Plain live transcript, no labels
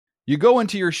You go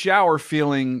into your shower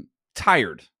feeling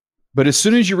tired, but as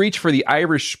soon as you reach for the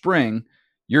Irish Spring,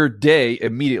 your day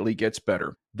immediately gets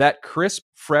better. That crisp,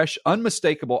 fresh,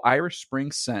 unmistakable Irish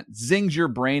Spring scent zings your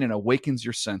brain and awakens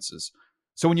your senses.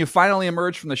 So when you finally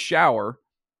emerge from the shower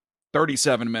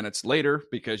 37 minutes later,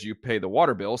 because you pay the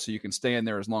water bill so you can stay in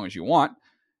there as long as you want,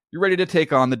 you're ready to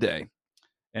take on the day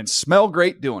and smell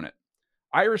great doing it.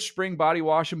 Irish Spring Body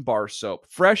Wash and Bar Soap.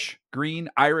 Fresh, green,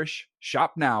 Irish.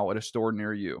 Shop now at a store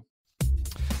near you.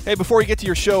 Hey, before we get to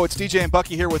your show, it's DJ and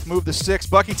Bucky here with Move the Sticks.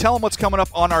 Bucky, tell them what's coming up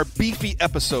on our beefy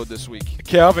episode this week.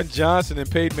 Calvin Johnson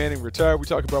and Peyton Manning retired. We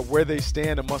talk about where they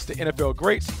stand amongst the NFL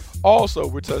greats. Also,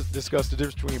 we'll discuss the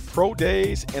difference between pro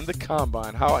days and the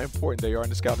combine, how important they are in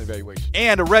the scouting evaluation.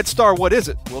 And a red star, what is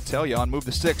it? We'll tell you on Move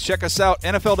the Sticks. Check us out,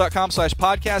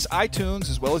 NFL.com/podcast,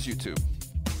 iTunes, as well as YouTube.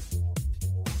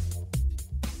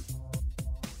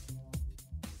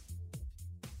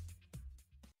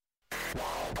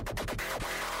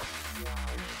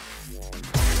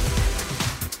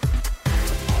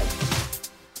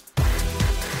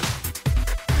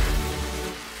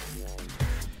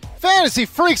 Fantasy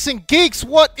freaks and geeks,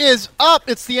 what is up?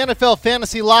 It's the NFL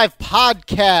Fantasy Live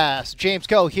podcast. James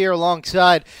Coe here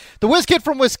alongside the whiz kid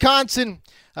from Wisconsin,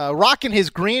 rocking his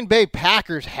Green Bay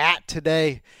Packers hat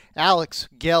today, Alex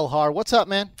Gelhar. What's up,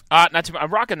 man? Not too much.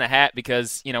 I'm rocking the hat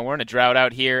because, we're in a drought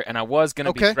out here, and I was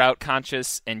going to be drought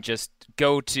conscious and just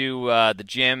go to the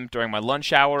gym during my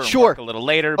lunch hour and work a little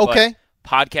later. Okay. But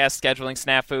podcast scheduling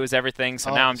snafus, everything.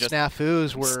 So now I'm just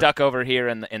stuck over here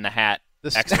in the hat.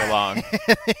 Extra long,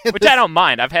 which I don't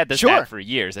mind. I've had this hat for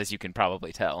years, as you can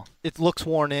probably tell. It looks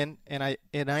worn in, and I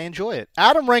enjoy it.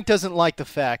 Adam Rank doesn't like the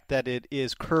fact that it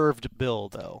is curved bill,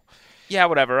 though. Yeah,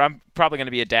 whatever. I'm probably going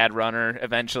to be a dad runner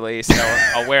eventually, so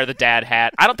I'll wear the dad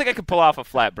hat. I don't think I could pull off a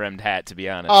flat-brimmed hat, to be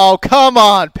honest. Oh, come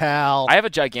on, pal. I have a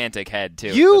gigantic head,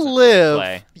 too. You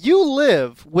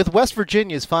live with West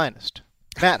Virginia's finest,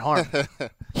 Matt Harmon.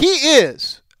 He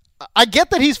is. I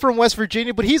get that he's from West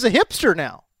Virginia, but he's a hipster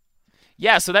now.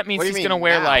 Yeah, so that means he's going to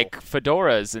wear,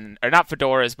 fedoras, or not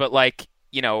fedoras, but,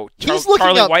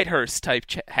 Charlie Whitehurst type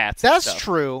hats. That's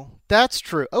true. That's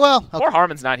true. Well, Poor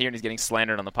Harmon's not here, and he's getting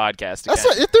slandered on the podcast.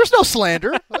 There's no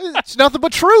slander. It's nothing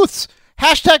but truths.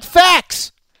 Hashtag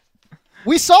facts.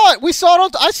 We saw it. I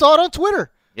saw it on Twitter.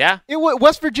 Yeah.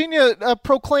 West Virginia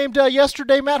proclaimed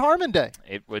yesterday Matt Harmon Day.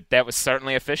 That was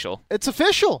certainly official. It's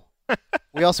official.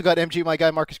 We also got MG, my guy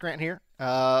Marcus Grant here.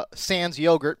 Sans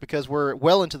yogurt because we're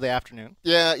well into the afternoon.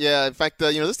 Yeah. In fact,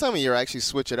 this time of year I actually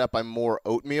switch it up. I'm more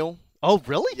oatmeal. Oh,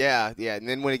 really? Yeah. And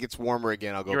then when it gets warmer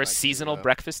again, I'll go. You're back a seasonal to,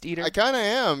 breakfast eater. I kind of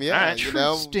am. Yeah.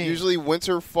 Interesting. Usually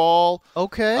winter, fall.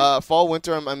 Okay. Fall,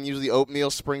 winter. I'm usually oatmeal.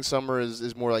 Spring, summer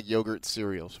is more like yogurt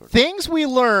cereal. Sort of. Things we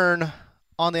learn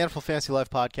on the NFL Fantasy Live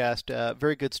podcast.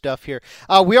 Very good stuff here.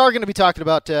 We are going to be talking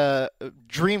about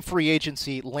dream free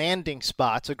agency landing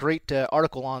spots. A great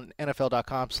article on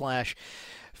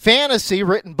NFL.com/fantasy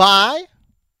written by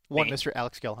Mr.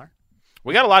 Alex Gelhar.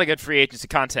 We got a lot of good free agency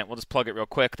content. We'll just plug it real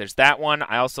quick. There's that one.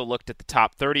 I also looked at the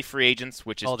top 30 free agents,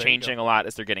 which is changing a lot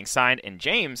as they're getting signed. And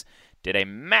James did a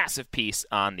massive piece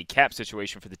on the cap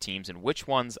situation for the teams and which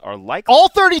ones are likely. All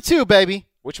 32, baby.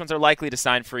 Which ones are likely to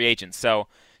sign free agents. So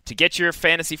to get your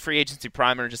fantasy free agency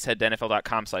primer, just head to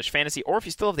NFL.com/fantasy. Or if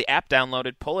you still have the app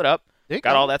downloaded, pull it up.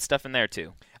 Got all that stuff in there,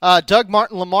 too. Doug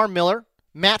Martin, Lamar Miller,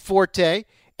 Matt Forte,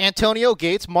 Antonio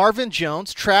Gates, Marvin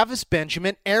Jones, Travis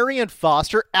Benjamin, Arian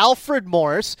Foster, Alfred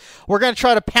Morris. We're going to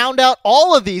try to pound out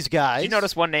all of these guys. Did you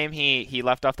notice one name he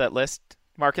left off that list,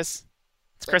 Marcus?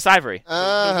 It's Chris Ivory,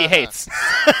 who he hates.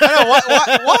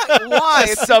 Why?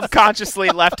 Subconsciously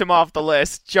left him off the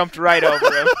list, jumped right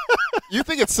over him. You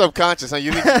think it's subconscious, huh?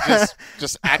 You think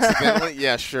just accidentally?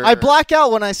 Yeah, sure. I black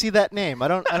out when I see that name. I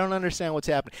don't understand what's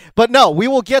happening. But no, we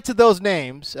will get to those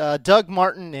names. Doug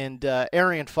Martin and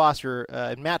Arian Foster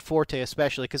and Matt Forte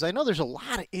especially, because I know there's a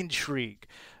lot of intrigue.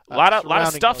 A lot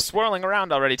of stuff swirling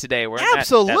around already today. We're in that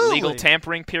legal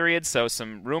tampering period, so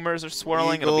some rumors are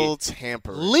swirling. Legal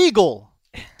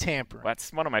tampering.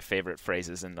 That's one of my favorite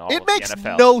phrases in all of the NFL. It makes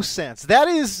no sense. That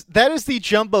is the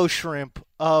jumbo shrimp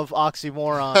of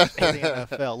oxymoron in the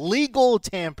NFL. Legal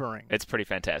tampering. It's pretty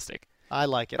fantastic. I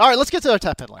like it. All right, let's get to our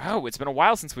top headlines. Oh, it's been a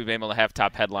while since we've been able to have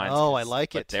top headlines. Oh, I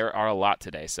like it. There are a lot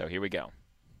today, so here we go.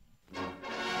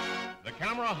 The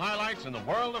camera highlights in the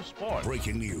world of sports.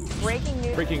 Breaking news. Breaking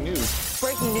news. Breaking news.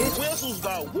 Breaking news. Whistles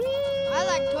go woo! I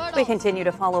like turtles. We continue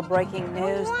to follow breaking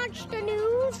news. Watch the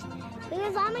news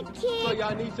because I'm a kid. So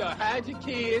y'all need to hide your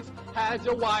kids, hide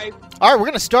your wife. All right, we're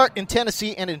going to start in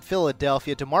Tennessee and in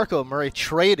Philadelphia. DeMarco Murray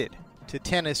traded to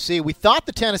Tennessee. We thought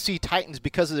the Tennessee Titans,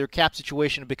 because of their cap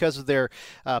situation and because of their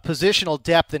positional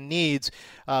depth and needs,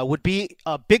 would be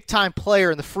a big-time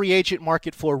player in the free agent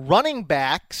market for running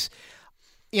backs.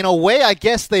 In a way, I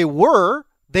guess they were.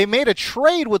 They made a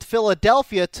trade with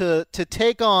Philadelphia to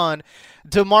take on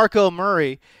DeMarco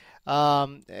Murray.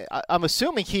 I'm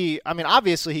assuming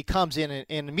obviously he comes in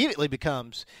and immediately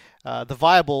becomes the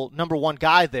viable number one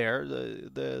guy there.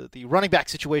 The running back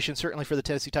situation, certainly for the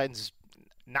Tennessee Titans, is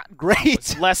not great.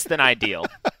 It's less than ideal.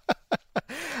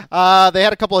 They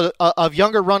had a couple of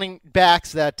younger running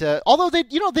backs that, although they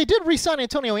did re-sign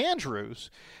Antonio Andrews,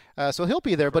 so he'll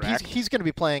be there. Correct. But he's going to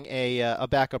be playing a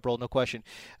backup role, no question,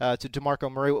 to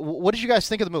DeMarco Murray. What did you guys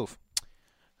think of the move?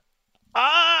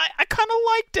 I kind of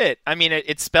liked it. I mean,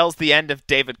 it spells the end of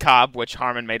David Cobb, which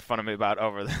Harmon made fun of me about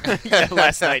over the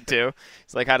last night too.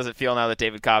 It's like, how does it feel now that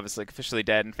David Cobb is like officially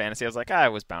dead in fantasy? I was like,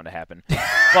 it was bound to happen.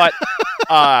 But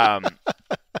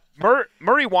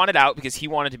Murray wanted out because he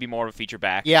wanted to be more of a feature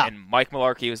back. Yeah. And Mike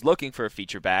Mularkey was looking for a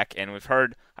feature back, and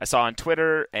I saw on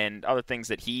Twitter and other things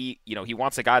that he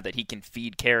wants a guy that he can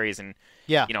feed carries and,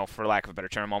 for lack of a better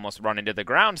term, almost run into the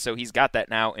ground. So he's got that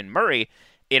now in Murray.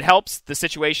 It helps the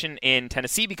situation in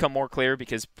Tennessee become more clear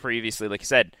because previously, like you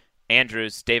said,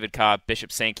 Andrews, David Cobb, Bishop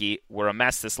Sankey were a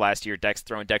mess this last year.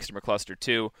 Throwing Dexter McCluster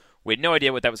too. We had no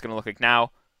idea what that was going to look like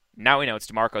now. Now we know it's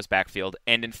DeMarco's backfield.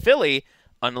 And in Philly,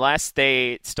 unless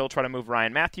they still try to move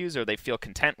Ryan Matthews or they feel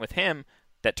content with him,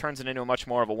 that turns it into a much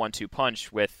more of a 1-2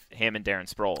 punch with him and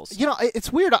Darren Sproles.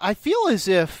 It's weird. I feel as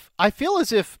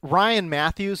if Ryan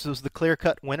Matthews was the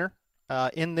clear-cut winner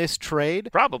in this trade.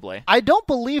 Probably. I don't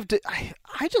believe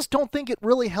I just don't think it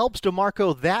really helps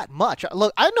DeMarco that much.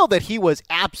 Look, I know that he was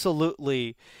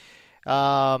absolutely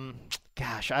I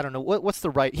don't know what's the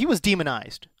right. He was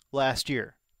demonized last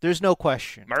year. There's no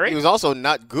question. Murray? He was also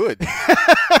not good.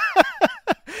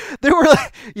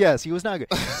 Yes, he was not good.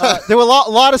 There were a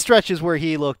lot of stretches where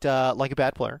he looked like a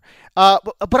bad player.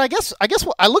 But I guess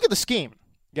I look at the scheme,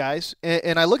 guys,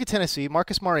 and I look at Tennessee.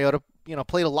 Marcus Mariota,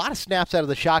 played a lot of snaps out of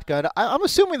the shotgun. I'm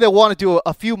assuming they'll want to do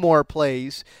a few more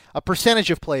plays, a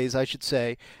percentage of plays, I should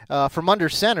say, from under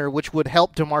center, which would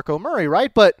help DeMarco Murray,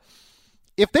 right? But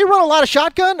if they run a lot of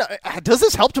shotgun, does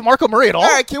this help DeMarco Murray at all? All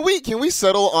right, can we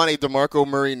settle on a DeMarco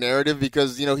Murray narrative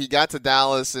because he got to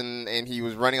Dallas and he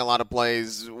was running a lot of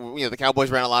plays. The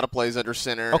Cowboys ran a lot of plays under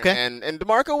center. Okay. And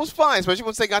DeMarco was fine, especially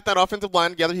once they got that offensive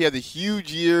line together. He had the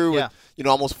huge year with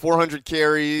almost 400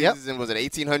 carries and was at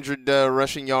 1,800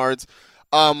 rushing yards.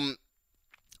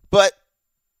 But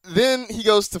then he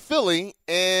goes to Philly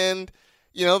and.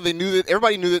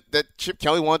 Everybody knew that Chip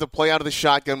Kelly wanted to play out of the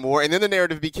shotgun more, and then the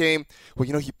narrative became,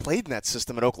 he played in that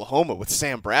system at Oklahoma with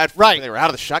Sam Bradford. Right. They were out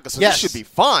of the shotgun, so this should be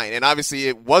fine. And obviously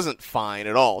it wasn't fine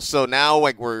at all. So now,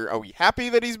 are we happy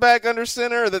that he's back under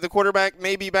center, or that the quarterback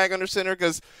may be back under center?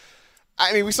 Because,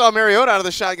 we saw Mariota out of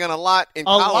the shotgun a lot in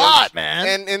college. A lot,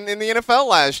 man. And in the NFL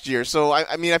last year. So,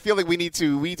 I feel like we need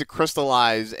to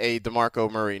crystallize a DeMarco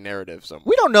Murray narrative somewhere.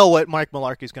 We don't know what Mike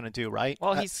Mularkey's going to do, right?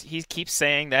 Well, he keeps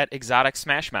saying that exotic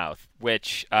smash mouth,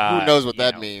 which who knows what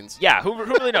that means? Yeah, who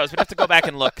really knows? We'd have to go back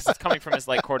and look because it's coming from his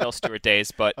Cordell Stewart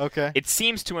days. But it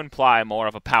seems to imply more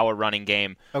of a power running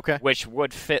game, which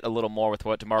would fit a little more with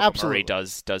what DeMarco Murray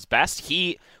does best.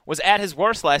 He was at his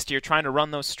worst last year trying to run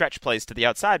those stretch plays to the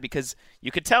outside because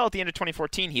you could tell at the end of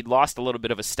 2014 he'd lost a little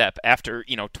bit of a step after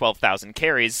 12,000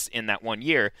 carries in that 1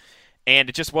 year. And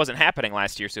it just wasn't happening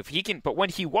last year. So if he can, but when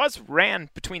he ran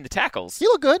between the tackles, he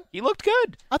looked good. He looked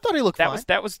good. I thought he looked fine.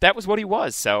 That was what he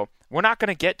was. So we're not going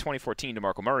to get 2014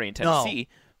 DeMarco Murray in Tennessee,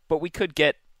 but we could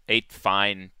get a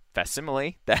fine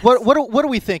facsimile. What are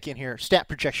we thinking here, stat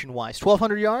projection wise?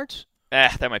 1,200 yards?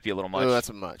 That might be a little much. Oh, that's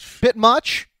a much. Bit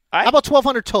much. How about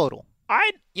 1,200 total?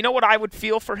 What I would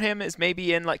feel for him is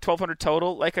maybe in 1,200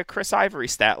 total, like a Chris Ivory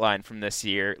stat line from this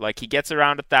year. Like he gets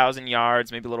around 1,000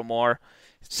 yards, maybe a little more.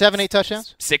 7-8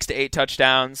 touchdowns? 6 to 8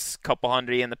 touchdowns, couple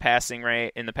hundred in the passing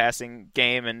rate in the passing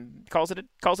game, and calls it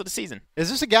a season. Is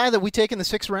this a guy that we take in the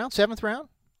 6th round, 7th round?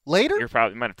 Later? You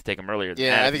might have to take him earlier than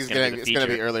that. Yeah, I think it's going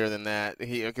to be earlier than that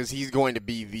because he's going to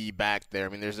be the back there.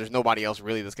 There's nobody else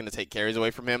really that's going to take carries away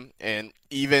from him, and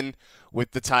even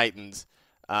with the Titans,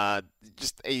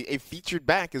 just a featured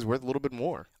back is worth a little bit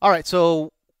more. All right,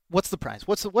 so what's the price?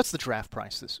 What's the draft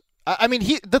price?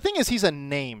 The thing is he's a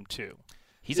name too.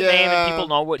 He's a name, and people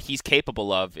know what he's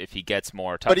capable of if he gets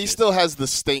more touches. But he still has the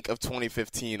stink of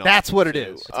 2015. That's what it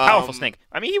is. It's a powerful stink.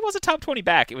 He was a top 20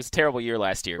 back. It was a terrible year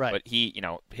last year, but he,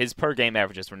 his per game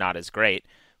averages were not as great.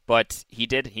 But he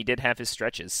did have his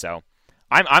stretches. So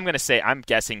I'm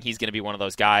guessing he's going to be one of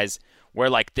those guys where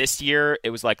this year it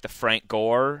was like the Frank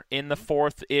Gore in the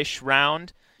 4th-ish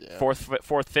round. Yeah.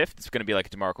 Fourth, fifth, it's going to be like a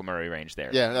DeMarco Murray range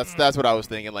there. Yeah, that's what I was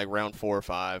thinking, like round 4 or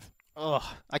 5. Ugh,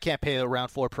 I can't pay the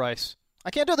round 4 price. I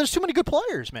can't do it. There's too many good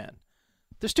players, man.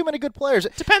 There's too many good players.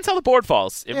 It depends how the board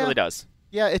falls. It really does.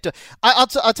 Yeah, it does. I'll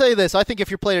tell you this. I think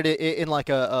if you're playing it in like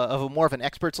a more of an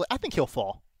experts league, I think he'll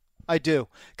fall. I do.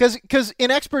 Because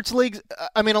in experts leagues,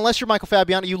 I mean, unless you're Michael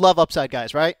Fabiano, you love upside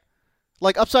guys, right?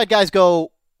 Like upside guys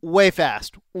go way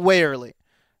fast, way early.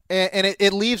 And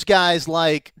it leaves guys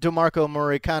like DeMarco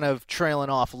Murray kind of trailing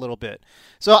off a little bit.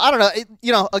 So, I don't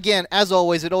know. Again, as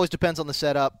always, it always depends on the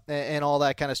setup and all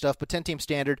that kind of stuff. But 10-team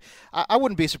standard, I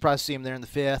wouldn't be surprised to see him there in the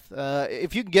 5th.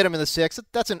 If you can get him in the 6th,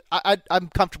 I'm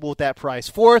comfortable with that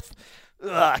price. 4th,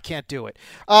 I can't do it.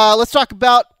 Let's talk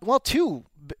about, two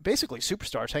basically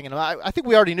superstars hanging out. I think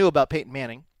we already knew about Peyton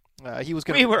Manning.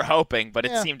 We were hoping, but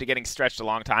it seemed to getting stretched a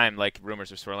long time. Like rumors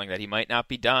were swirling that he might not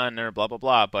be done or blah, blah,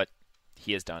 blah. But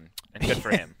he is done, and good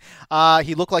for him.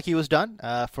 He looked like he was done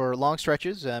for long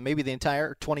stretches, maybe the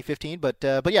entire 2015. But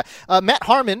yeah, Matt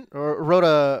Harmon wrote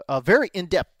a very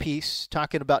in-depth piece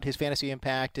talking about his fantasy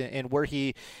impact and where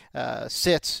he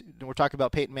sits. We're talking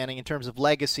about Peyton Manning in terms of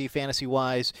legacy,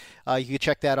 fantasy-wise. You can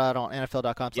check that out on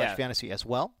NFL.com/fantasy as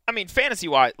well. I mean,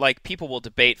 fantasy-wise, like people will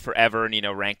debate forever,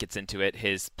 and rank gets into it.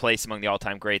 His place among the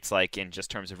all-time greats, like in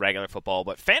just terms of regular football,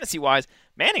 but fantasy-wise,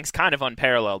 Manning's kind of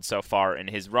unparalleled so far in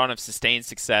his run of sustained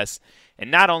success,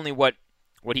 and not only what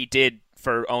he did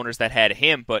for owners that had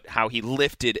him, but how he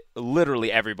lifted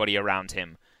literally everybody around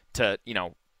him to,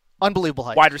 unbelievable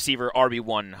heights. Wide receiver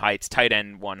RB1 heights, tight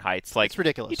end 1 heights. Like, it's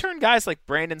ridiculous. He turned guys like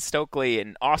Brandon Stokely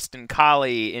and Austin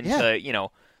Collie into,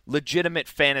 legitimate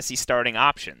fantasy starting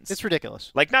options. It's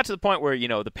ridiculous. Like, not to the point where,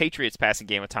 the Patriots passing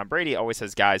game with Tom Brady always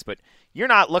has guys, but you're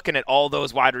not looking at all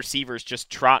those wide receivers just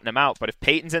trotting them out. But if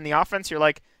Peyton's in the offense, you're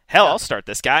like, hell, I'll start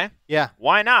this guy. Yeah.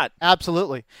 Why not?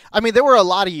 Absolutely. I mean, there were a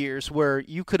lot of years where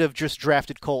you could have just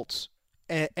drafted Colts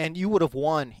and you would have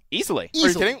won easily. Are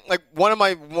you kidding? Like one of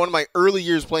my early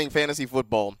years playing fantasy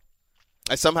football,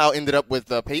 I somehow ended up with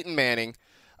Peyton Manning,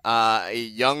 a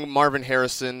young Marvin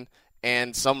Harrison,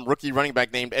 and some rookie running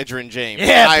back named Edgerrin James.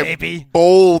 Yeah, baby.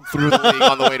 Bowled through the league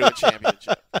on the way to a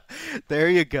championship. There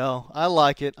you go. I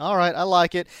like it. All right, I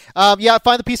like it. Find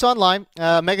the piece online.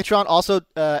 Megatron also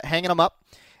hanging them up.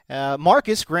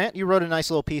 Marcus Grant, you wrote a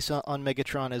nice little piece on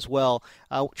Megatron as well.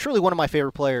 Truly one of my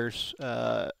favorite players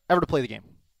ever to play the game.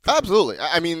 Absolutely.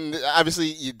 I mean,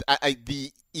 obviously,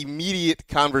 the immediate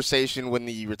conversation when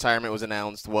the retirement was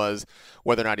announced was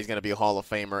whether or not he's going to be a Hall of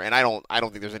Famer, and I don't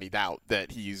think there's any doubt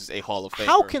that he's a Hall of Famer.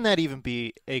 How can that even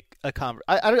be a conversation?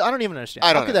 I don't even understand.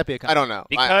 How could that be a conversation? I don't know.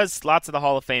 Because lots of the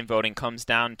Hall of Fame voting comes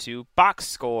down to box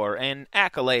score and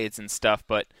accolades and stuff,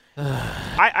 but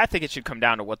I think it should come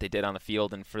down to what they did on the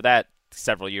field, and for that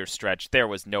several year stretch, there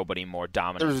was nobody more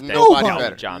dominant than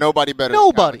Calvin Johnson. Nobody better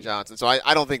than Calvin Johnson. So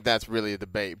I don't think that's really a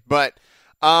debate. But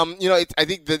I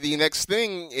think that the next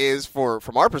thing is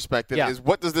from our perspective is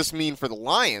what does this mean for the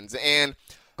Lions? And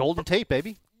Golden Tate,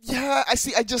 baby. Yeah,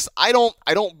 I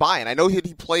don't buy it. I know he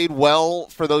played well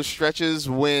for those stretches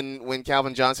when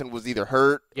Calvin Johnson was either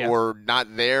hurt or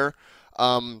not there.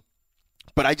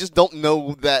 But I just don't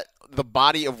know that the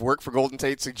body of work for Golden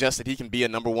Tate suggests that he can be a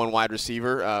number 1 wide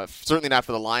receiver. Certainly not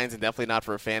for the Lions and definitely not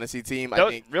for a fantasy team. I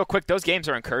think real quick, those games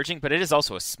are encouraging, but it is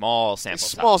also a small sample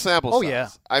size. Small sample size. Oh, yeah.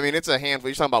 I mean, it's a handful.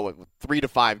 You're talking about 3 to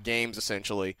 5 games,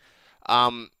 essentially.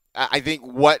 I think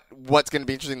what's going to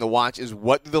be interesting to watch is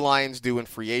what do the Lions do in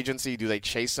free agency? Do they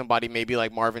chase somebody maybe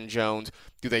like Marvin Jones?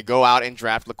 Do they go out and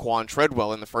draft Laquan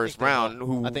Treadwell in the first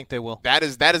round? I think they will. That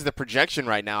is the projection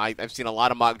right now. I've seen a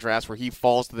lot of mock drafts where he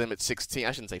falls to them at 16.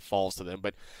 I shouldn't say falls to them,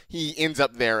 but he ends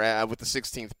up there with the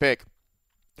 16th pick.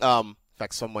 In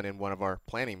fact, someone in one of our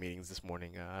planning meetings this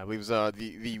morning, I believe it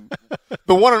was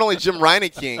the one and only Jim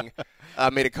Reineking,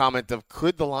 made a comment of,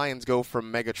 could the Lions go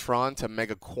from Megatron to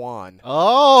Megaquan?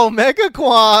 Oh,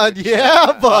 Megaquan.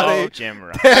 Yeah, buddy. Oh, Jim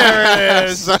Ryan. There it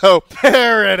is.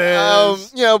 There it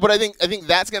is. But I think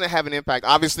that's going to have an impact,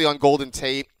 obviously, on Golden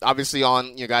Tate, obviously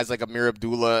on guys like Amir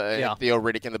Abdullah and Theo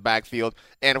Riddick in the backfield,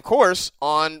 and, of course,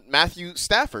 on Matthew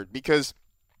Stafford, because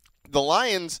the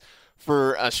Lions,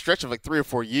 for a stretch of like 3 or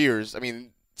 4 years, I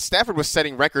mean, Stafford was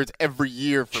setting records every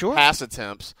year for pass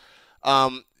attempts.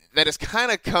 That has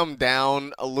kind of come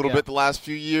down a little bit the last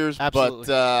few years, Absolutely.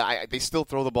 but they still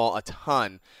throw the ball a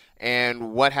ton.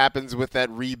 And what happens with that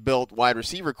rebuilt wide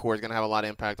receiver core is going to have a lot of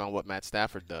impact on what Matt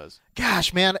Stafford does.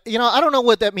 Gosh, man, I don't know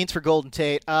what that means for Golden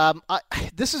Tate.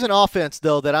 This is an offense,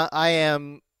 though, that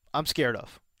I'm scared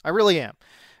of. I really am.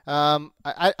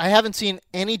 I haven't seen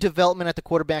any development at the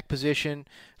quarterback position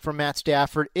from Matt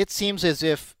Stafford. It seems as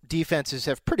if defenses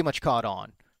have pretty much caught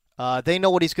on. They know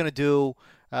what he's going to do.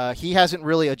 He hasn't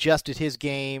really adjusted his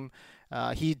game.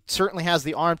 He certainly has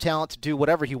the arm talent to do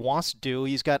whatever he wants to do.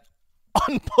 He's got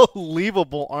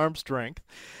unbelievable arm strength.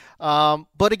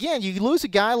 But again, you lose a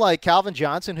guy like Calvin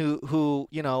Johnson who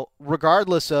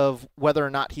regardless of whether or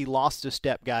not he lost a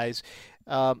step, guys,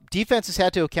 defenses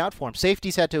had to account for him.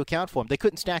 Safeties had to account for him. They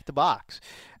couldn't stack the box.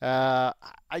 I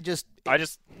just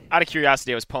out of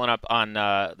curiosity, I was pulling up on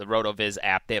the RotoViz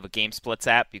app. They have a game splits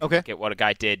app. You can look at what a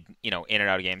guy did, in and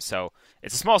out of games. So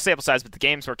it's a small sample size, but the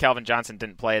games where Calvin Johnson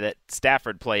didn't play that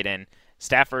Stafford played in,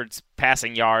 Stafford's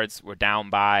passing yards were down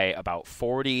by about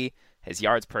 40. His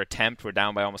yards per attempt were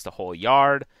down by almost a whole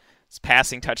yard. His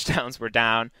passing touchdowns were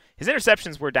down. His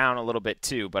interceptions were down a little bit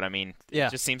too, but it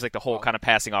just seems like the whole kind of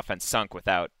passing offense sunk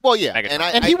without. Well, yeah,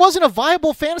 Megatron. and he wasn't a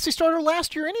viable fantasy starter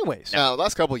last year, anyways. No,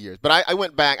 last couple of years. But I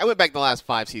went back. The last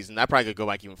 5 seasons. I probably could go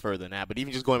back even further than that. But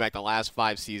even just going back the last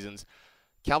 5 seasons,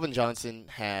 Calvin Johnson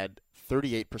had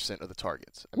 38% of the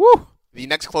targets. Woo! The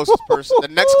next closest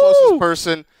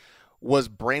person was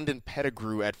Brandon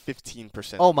Pettigrew at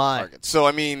 15%. Oh my! Targets.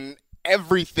 So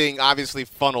everything obviously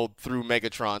funneled through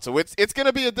Megatron. So it's going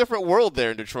to be a different world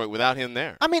there in Detroit without him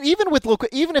there.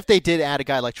 Even if they did add a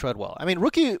guy like Treadwell,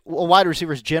 rookie wide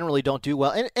receivers generally don't do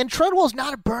well. And Treadwell's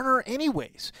not a burner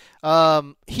anyways.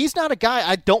 He's not a guy,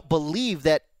 I don't believe,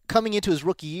 that coming into his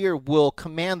rookie year will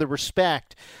command the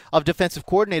respect of defensive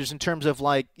coordinators in terms of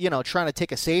trying to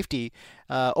take a safety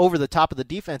over the top of the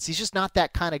defense. He's just not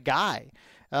that kind of guy.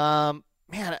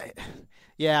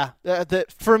 Yeah,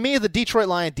 for me, the Detroit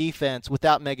Lion defense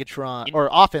without Megatron, or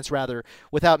offense rather,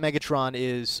 without Megatron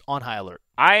is on high alert.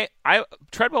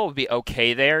 Treadwell would be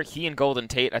okay there. He and Golden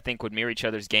Tate, I think, would mirror each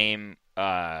other's game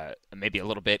maybe a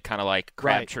little bit, kind of like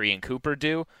Crabtree and Cooper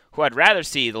do. Who I'd rather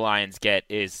see the Lions get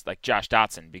is like Josh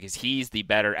Dotson, because he's the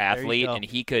better athlete and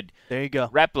he could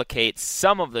replicate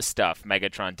some of the stuff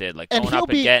Megatron did, like going up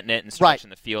and getting it and stretching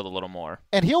the field a little more.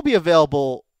 And he'll be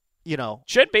available.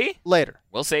 Should be later.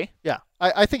 We'll see. Yeah,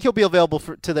 I think he'll be available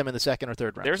to them in the second or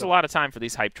third round. There's a lot of time for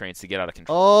these hype trains to get out of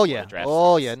control.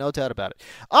 Oh yeah, no doubt about it.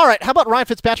 All right, how about Ryan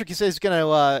Fitzpatrick? He says he's going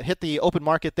to hit the open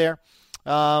market there.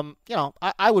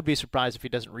 I would be surprised if he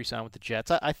doesn't re-sign with the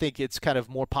Jets. I think it's kind of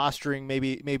more posturing,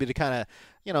 maybe to kind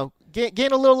of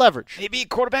gain a little leverage. Maybe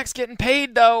quarterback's getting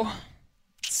paid though.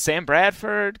 Sam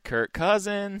Bradford, Kirk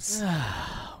Cousins.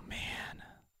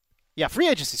 Yeah, free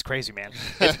agency's crazy, man.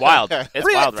 It's wild.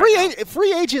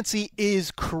 Free agency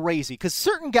is crazy because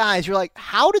certain guys, you're like,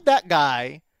 how did that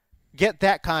guy get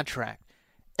that contract?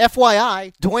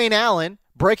 FYI, Dwayne Allen,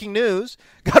 breaking news,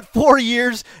 got 4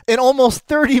 years and almost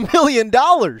 $30 million.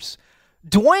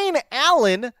 Dwayne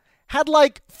Allen had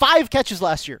 5 catches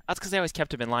last year. That's because they always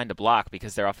kept him in line to block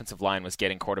because their offensive line was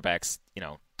getting quarterbacks,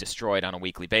 destroyed on a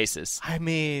weekly basis.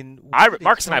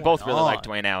 Marcus and I both really like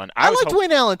Dwayne Allen. I like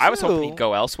Dwayne Allen too. I was hoping he'd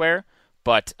go elsewhere,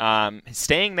 but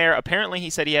staying there, apparently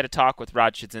he said he had a talk with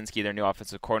Rod Chudzinski, their new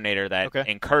offensive coordinator, that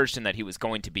encouraged him that he was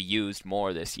going to be used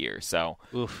more this year. So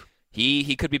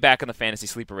he could be back on the fantasy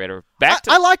sleeper radar.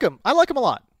 I like him. I like him a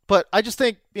lot. But I just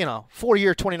think,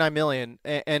 4-year, $29 million,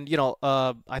 and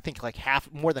I think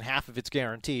more than half of it's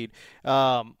guaranteed.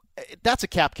 That's a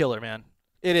cap killer, man.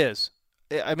 It is.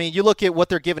 You look at what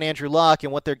they're giving Andrew Luck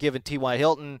and what they're giving T.Y.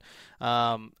 Hilton.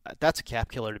 That's a cap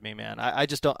killer to me, man. I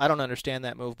don't understand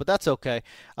that move, but that's okay.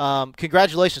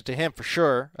 Congratulations to him for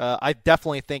sure. I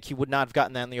definitely think he would not have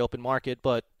gotten that in the open market,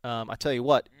 but I tell you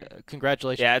what,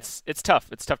 congratulations. Yeah, it's tough.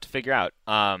 It's tough to figure out.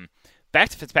 Back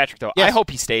to Fitzpatrick, though. Yes. I hope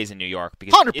he stays in New York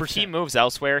because 100%. If he moves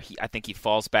elsewhere, I think he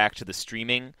falls back to the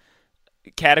streaming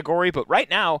category. But right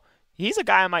now, he's a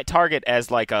guy I might target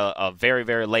as a very,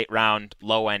 very late round,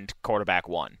 low-end quarterback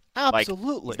one.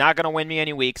 Absolutely. He's not going to win me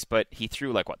any weeks, but he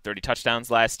threw 30 touchdowns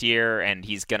last year, and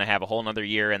he's going to have a whole other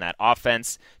year in that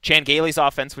offense. Chan Gailey's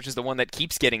offense, which is the one that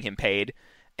keeps getting him paid,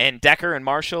 and Decker and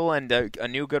Marshall and a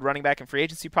new good running back in free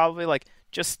agency probably.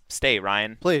 Just stay,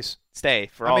 Ryan. Please. Stay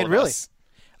for all of really. us.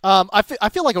 I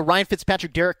feel like a Ryan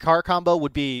Fitzpatrick Derek Carr combo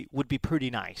would be pretty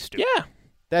nice. Dude. Yeah,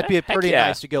 that'd be pretty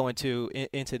nice to go into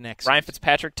next. Ryan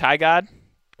Fitzpatrick, Ty God,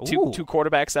 two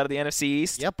quarterbacks out of the NFC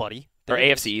East. Yeah, buddy. Or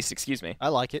AFC East, excuse me. I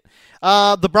like it.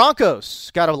 The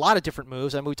Broncos got a lot of different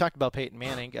moves. We talked about Peyton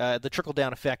Manning. The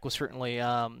trickle-down effect was certainly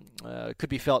could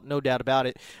be felt, no doubt about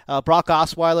it. Brock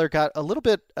Osweiler got a little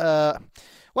bit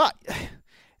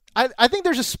I think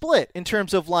there's a split in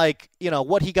terms of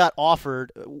what he got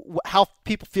offered, how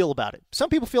people feel about it. Some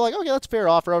people feel like, okay, that's a fair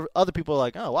offer. Other people are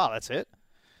like, oh, wow, that's it.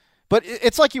 But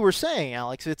it's like you were saying,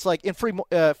 Alex. It's like in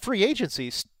free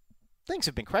agencies, things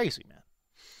have been crazy, man.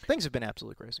 Things have been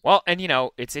absolutely crazy. Well, and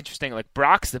it's interesting. Like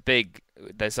Brock's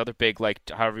this other big, like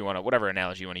however you want to, whatever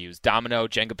analogy you want to use, domino,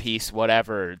 Jenga piece,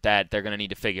 whatever that they're going to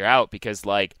need to figure out because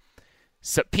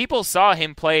so people saw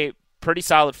him play pretty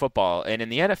solid football, and in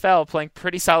the NFL, playing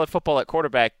pretty solid football at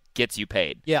quarterback gets you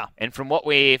paid. Yeah. And from what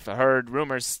we've heard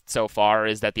rumors so far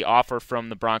is that the offer from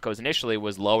the Broncos initially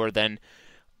was lower than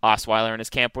Osweiler and his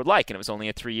camp would like, and it was only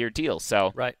a 3-year deal.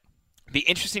 So right. It'd be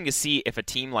interesting to see if a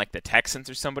team like the Texans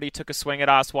or somebody took a swing at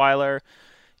Osweiler,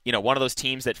 one of those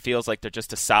teams that feels like they're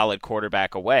just a solid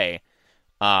quarterback away.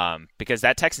 Because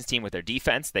that Texans team with their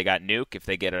defense, they got Nuke. If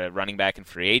they get a running back in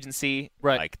free agency,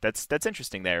 right? That's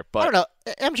interesting there. But I don't know,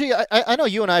 MG. I know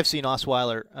you and I have seen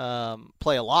Osweiler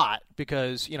play a lot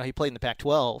because he played in the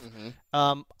Pac-12.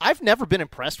 Mm-hmm. I've never been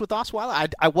impressed with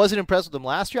Osweiler. I wasn't impressed with him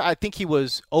last year. I think he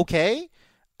was okay.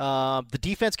 The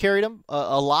defense carried him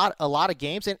a lot of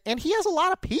games, and he has a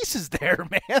lot of pieces there,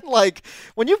 man. Like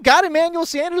when you've got Emmanuel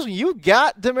Sanders, when you've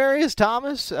got Demaryius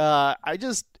Thomas, I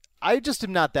just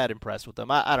am not that impressed with him.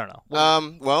 I don't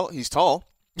know. Well, he's tall.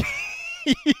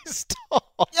 He's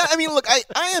tall. Yeah, I mean, look,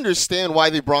 I understand why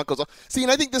the Broncos. See,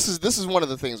 and I think this is one of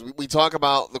the things we talk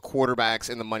about the quarterbacks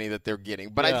and the money that they're getting,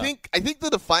 but yeah. I think the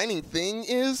defining thing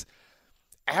is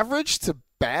average to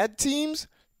bad teams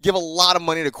give a lot of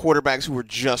money to quarterbacks who are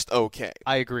just okay.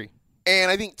 I agree. And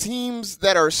I think teams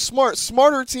that are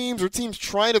smarter teams or teams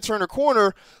trying to turn a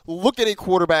corner look at a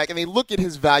quarterback and they look at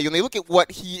his value and they look at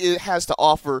what he has to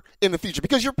offer in the future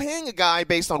because you're paying a guy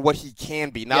based on what he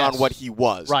can be, not on what he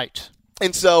was. Right.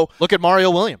 And so look at Mario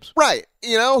Williams. Right.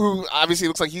 Who obviously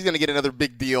looks like he's going to get another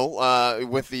big deal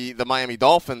with the Miami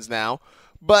Dolphins now.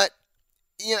 But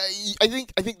I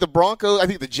think the Broncos, I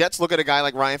think the Jets look at a guy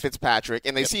like Ryan Fitzpatrick,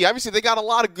 and they see, obviously, they got a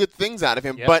lot of good things out of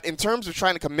him. Yep. But in terms of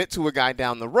trying to commit to a guy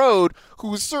down the road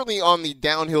who is certainly on the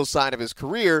downhill side of his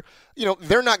career,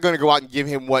 they're not going to go out and give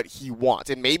him what he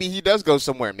wants. And maybe he does go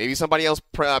somewhere. Maybe somebody else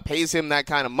pays him that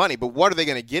kind of money. But what are they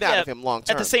going to get out of him long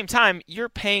term? At the same time, you're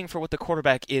paying for what the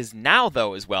quarterback is now,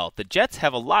 though, as well. The Jets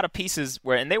have a lot of pieces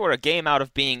and they were a game out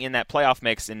of being in that playoff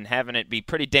mix and having it be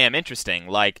pretty damn interesting.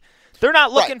 They're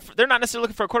not looking. They're not necessarily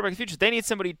looking for a quarterback in the future. They need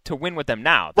somebody to win with them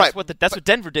now. That's what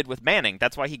Denver did with Manning.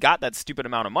 That's why he got that stupid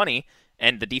amount of money,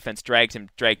 and the defense dragged him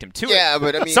to it. Yeah,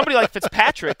 but I mean, somebody like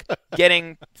Fitzpatrick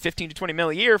getting $15 to $20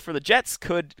 million a year for the Jets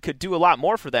could do a lot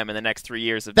more for them in the next 3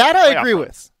 years. That I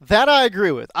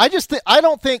agree with. I just I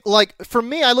don't think for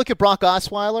me, I look at Brock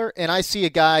Osweiler and I see a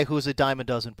guy who's a dime a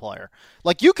dozen player.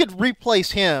 You could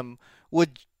replace him with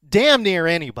damn near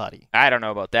anybody. I don't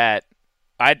know about that.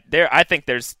 I think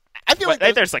there's. I feel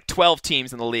like there's 12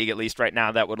 teams in the league at least right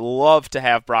now that would love to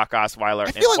have Brock Osweiler.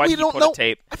 I feel like we don't know.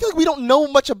 I feel like we don't know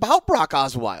much about Brock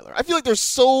Osweiler. I feel like there's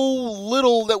so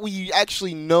little that we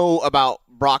actually know about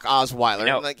Brock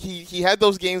Osweiler. He had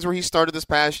those games where he started this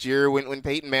past year when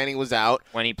Peyton Manning was out.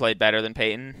 When he played better than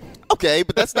Peyton. Okay,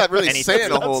 but that's not really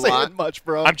saying a whole lot. Much,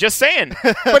 bro. I'm just saying.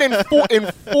 But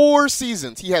in 4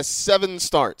 seasons, he has 7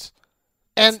 starts.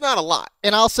 And it's not a lot.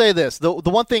 And I'll say this. The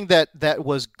one thing that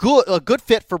was a good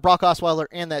fit for Brock Osweiler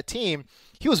and that team,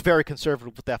 he was very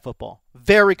conservative with that football.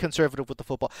 Very conservative with the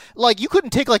football. You couldn't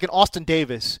take an Austin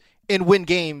Davis and win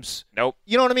games. Nope.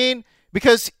 You know what I mean?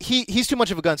 Because he's too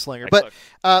much of a gunslinger. But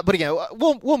again,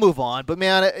 we'll move on. But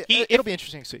man, it'll be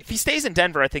interesting to see. If he stays in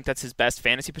Denver, I think that's his best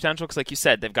fantasy potential. Because like you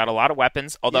said, they've got a lot of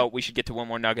weapons. Although we should get to one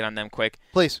more nugget on them quick.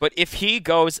 Please. But if he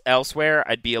goes elsewhere,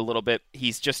 I'd be a little bit.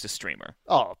 He's just a streamer.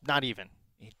 Oh, not even.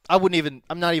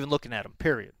 I'm not even looking at him,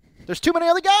 period. There's too many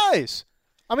other guys.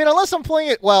 I mean, unless I'm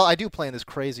playing it. Well, I do play in this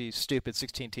crazy, stupid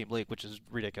 16-team league, which is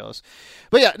ridiculous.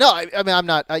 But yeah, no, I mean, I'm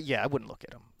not. I wouldn't look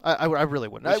at him. I really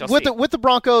wouldn't. With the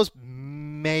Broncos,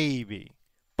 maybe.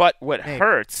 But what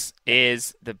hurts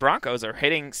is the Broncos are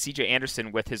hitting C.J.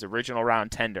 Anderson with his original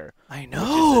round tender. I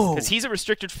know. Because he's a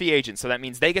restricted free agent, so that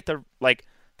means they get the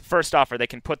first offer. They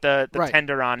can put the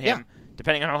tender on him. Yeah.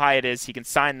 Depending on how high it is, he can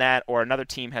sign that, or another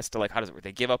team has to, how does it work?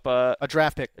 They give up a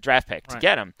draft pick. To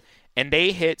get him. And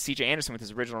they hit C.J. Anderson with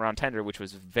his original round tender, which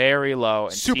was very low.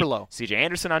 And super low. C.J.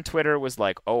 Anderson on Twitter was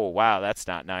like, oh, wow, that's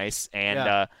not nice.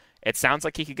 And it sounds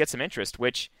like he could get some interest,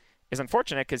 which is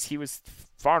unfortunate because he was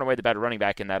far and away the better running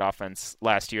back in that offense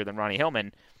last year than Ronnie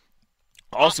Hillman.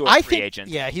 Also a free agent.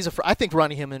 Yeah, I think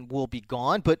Ronnie Hillman will be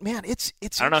gone, but man, it's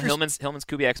I don't know, Hillman's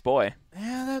Kubiak's boy.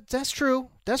 Yeah, that's true.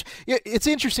 It's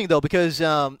interesting though because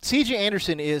C.J.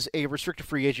 Anderson is a restricted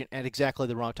free agent at exactly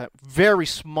the wrong time. Very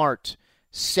smart,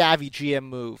 savvy GM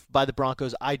move by the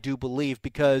Broncos, I do believe,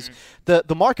 because the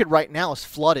market right now is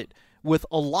flooded with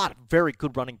a lot of very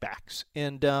good running backs,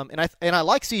 and I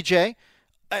like C.J.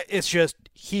 It's just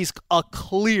he's a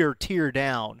clear tier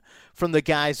down from the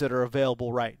guys that are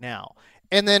available right now.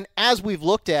 And then as we've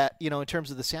looked at, in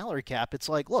terms of the salary cap, it's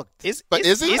like, look. Is he?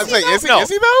 Is he though?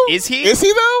 Is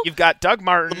he though? You've got Doug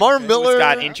Martin, Lamar Miller, who's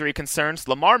got injury concerns.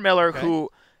 Lamar Miller, who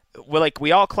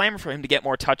we all clamor for him to get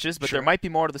more touches, but there might be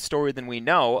more to the story than we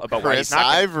know about why he's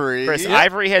not. Chris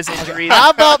Ivory has injuries.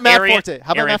 How about Matt Forte?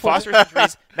 Arian Foster's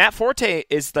injuries. Matt Forte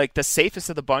is like the safest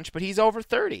of the bunch, but he's over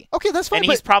 30. Okay, that's fine. And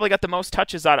he's probably got the most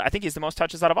touches out. I think he's the most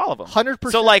touches out of all of them.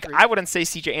 100%. So, I wouldn't say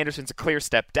C.J. Anderson's a clear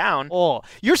step down. Oh,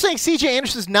 you're saying C.J.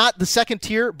 Anderson's not the second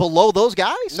tier below those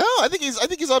guys? No, I think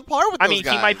he's on par with those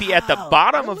guys. He might be at the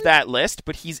bottom of that list,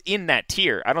 but he's in that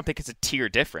tier. I don't think it's a tier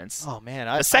difference. Oh man,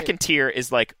 the second tier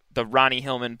is like the Ronnie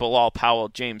Hillman, Bilal Powell,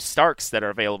 James Starks that are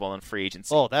available in free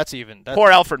agency. Oh, that's poor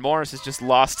Alfred Morris has just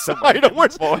lost someone.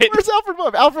 Where's Alfred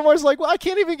Morris? Alfred Morris is like, well, I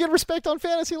can't even get respect on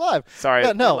Fantasy Live.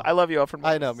 Sorry, no, I love you, Alfred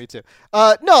Morris. I know, me too.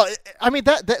 No, I mean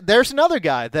that there's another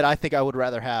guy that I think I would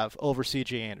rather have over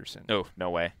C.J. Anderson. Oh, no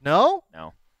way. No.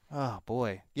 Oh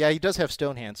boy, yeah, he does have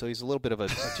stone hands, so he's a little bit of a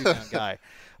two-down guy.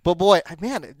 But boy,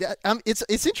 man,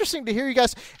 it's interesting to hear you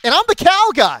guys. And I'm the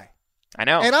Cal guy. I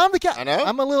know. And I'm the Cal. I know.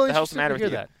 I'm a little the interested to hear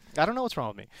with that. I don't know what's wrong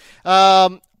with me.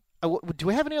 Do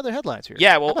we have any other headlines here?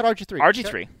 Yeah, well, how about RG3?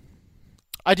 RG3.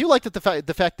 I do like that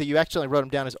the fact that you actually wrote him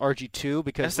down as RG2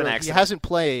 because he hasn't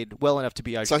played well enough to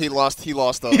be RG2. So he lost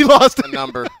a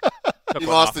number. He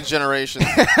lost a generation.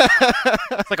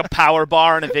 It's like a power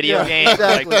bar in a video game.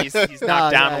 Exactly. Like he's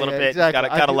knocked down a little bit. Exactly.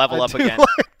 Got to level up again.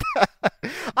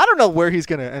 I don't know where he's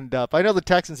going to end up. I know the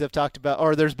Texans have talked about,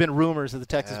 or there's been rumors that the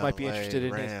Texans might be interested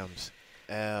in Rams.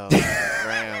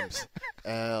 Rams.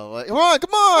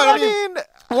 Come on.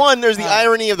 One, there's the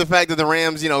irony of the fact that the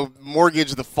Rams,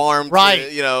 mortgaged the farm, right,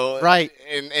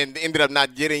 and ended up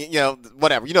not getting,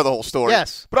 whatever. You know the whole story.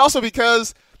 Yes. But also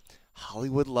because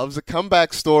Hollywood loves a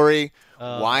comeback story.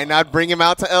 Why not bring him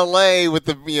out to L.A. with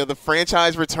the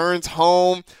franchise returns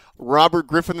home? Robert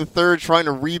Griffin III trying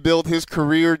to rebuild his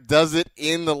career, does it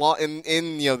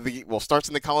starts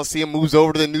in the Coliseum, moves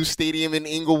over to the new stadium in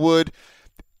Inglewood.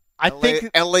 I think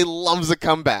LA loves a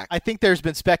comeback. I think there's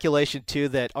been speculation too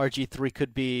that RG3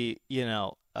 could be,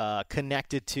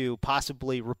 connected to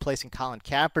possibly replacing Colin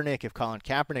Kaepernick if Colin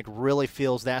Kaepernick really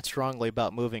feels that strongly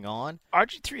about moving on.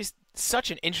 RG3 is such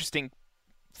an interesting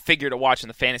figure to watch in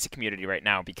the fantasy community right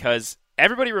now because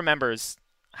everybody remembers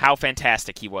how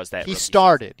fantastic he was that he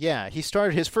started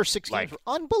his first 6 games were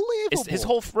unbelievable. His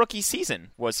whole rookie season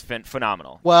was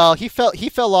phenomenal. Well, he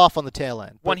fell off on the tail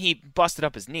end when he busted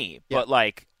up his knee. Yeah.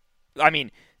 But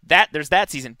there's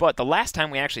that season. But the last time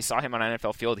we actually saw him on an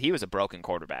NFL field, he was a broken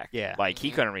quarterback. Yeah,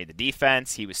 he couldn't read the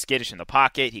defense. He was skittish in the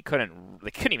pocket. He couldn't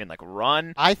even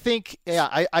run. I think.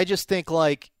 Yeah, I just think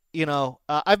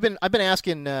I've been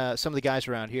asking some of the guys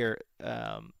around here,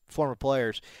 former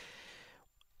players.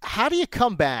 How do you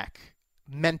come back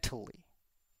mentally?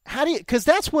 Because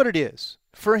that's what it is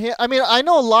for him. I mean, I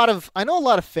know a lot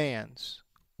of fans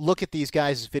look at these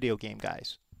guys as video game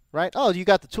guys, right? Oh, you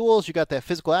got the tools, you got the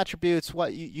physical attributes.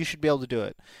 What you should be able to do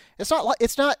it. It's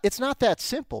not that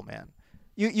simple, man.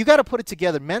 You got to put it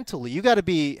together mentally. You got to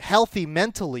be healthy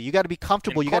mentally. You got to be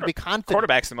comfortable. You got to be confident.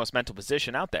 Quarterback's the most mental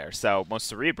position out there, so most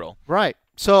cerebral. Right.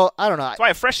 So I don't know. That's why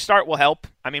a fresh start will help.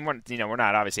 I mean, we're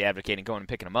not obviously advocating going and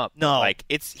picking him up. No.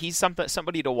 He's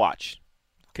somebody to watch.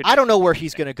 I don't know where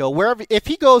he's going to go. If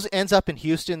he ends up in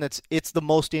Houston, it's the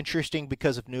most interesting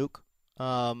because of Nuke.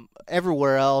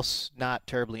 Everywhere else, not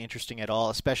terribly interesting at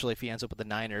all, especially if he ends up with the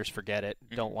Niners. Forget it.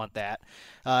 Don't want that.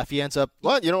 If he ends up...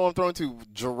 What? You don't want him throwing to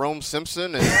Jerome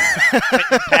Simpson and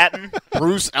Patton?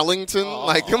 Bruce Ellington?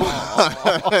 Come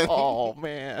on. Oh,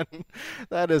 man.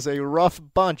 That is a rough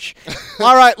bunch.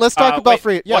 All right, let's talk about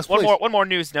free... Yes, one more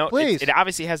news note. Please. It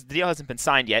obviously the deal hasn't been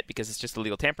signed yet because it's just a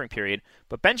legal tampering period,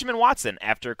 but Benjamin Watson,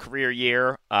 after a career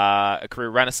year, a career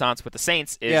renaissance with the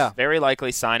Saints, is very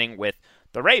likely signing with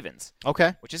the Ravens.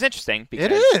 Okay. Which is interesting. Because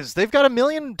it is. They've got 1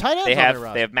 million tight ends on their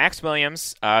roster. They have Max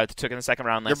Williams, who took in the second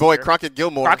round last year. Your boy year. Crockett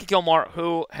Gilmore. Crockett Gilmore,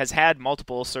 who has had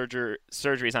multiple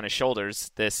surgeries on his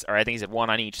shoulders, I think he's had one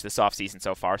on each this offseason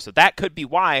so far. So that could be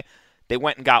why they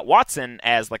went and got Watson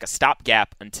as like a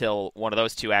stopgap until one of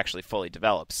those two actually fully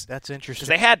develops. That's interesting. Because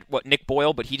they had, Nick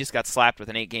Boyle, but he just got slapped with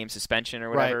an 8-game suspension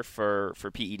or whatever for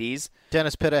PEDs.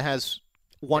 Dennis Pitta has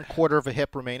 1/4 of a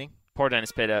hip remaining. Poor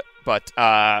Dennis Pitta. But...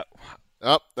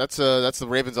 that's the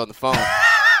Ravens on the phone.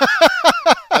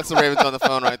 That's the Ravens on the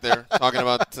phone right there, talking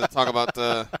about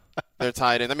their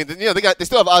tight end. I mean, they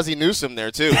still have Ozzie Newsome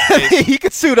there too. He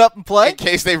could suit up and play in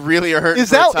case they really are hurting. Is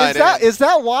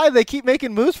that why they keep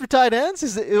making moves for tight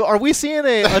ends? Are we seeing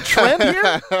a trend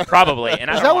here? Probably. And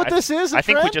is that what this is? I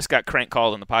think we just got Crank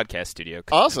called in the podcast studio.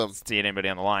 Awesome. See anybody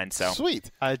on the line? So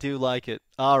sweet. I do like it.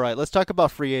 All right, let's talk about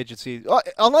free agency.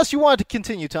 Unless you wanted to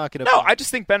continue talking about. No, I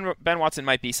just think Ben Watson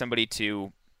might be somebody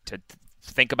to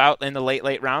think about in the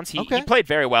late rounds. He played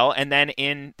very well, and then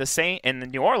in the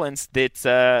New Orleans, it's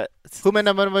Michael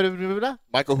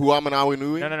Huamanawi.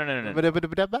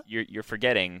 No. You're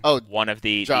forgetting one of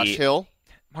the Josh Hill.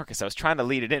 Marcus, I was trying to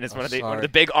lead it in. It's one of the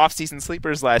big offseason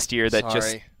sleepers last year that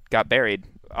just got buried.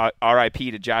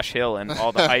 R.I.P. to Josh Hill and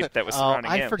all the hype that was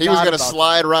surrounding him. He was going to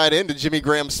slide right into Jimmy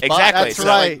Graham's spot. Exactly. That's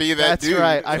right. That's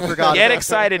right. I forgot. Get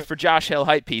excited for Josh Hill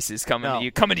hype pieces coming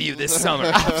to you this summer.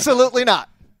 Absolutely not.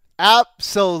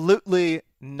 Absolutely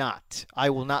not. I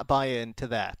will not buy into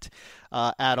that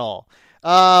at all.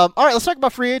 All right, let's talk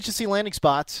about free agency landing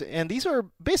spots. And these are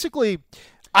basically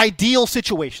ideal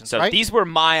situations, so right? These were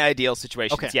my ideal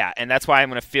situations, okay. Yeah. And that's why I'm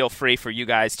going to feel free for you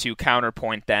guys to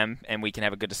counterpoint them, and we can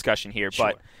have a good discussion here.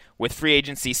 Sure. But with free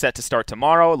agency set to start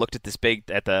tomorrow, I looked at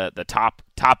the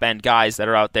top end guys that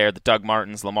are out there, the Doug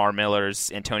Martins, Lamar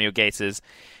Millers, Antonio Gateses.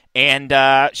 And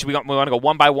we want to go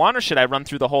one by one, or should I run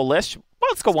through the whole list?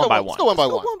 Well, let's go one by one. Let's go one by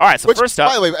one. All right, so first up.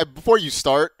 By the way, before you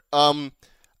start,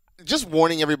 just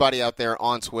warning everybody out there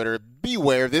on Twitter,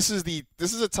 beware. This is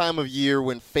a time of year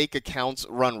when fake accounts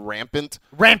run rampant.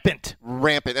 Rampant.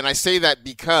 And I say that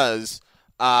because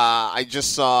I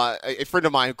just saw a friend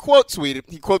of mine He quote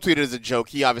tweeted as a joke.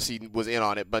 He obviously was in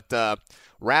on it, but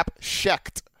Rap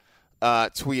Shecht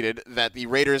tweeted that the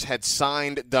Raiders had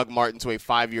signed Doug Martin to a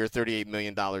 5-year, $38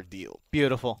 million deal.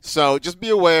 Beautiful. So just be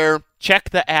aware.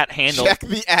 Check the @ handle. Check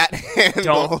the @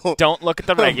 handle. Don't look at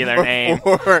the regular name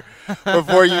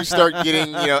before you start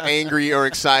getting angry or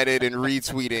excited and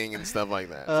retweeting and stuff like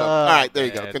that. So, all right, there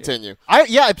you go. Continue.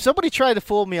 Somebody tried to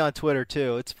fool me on Twitter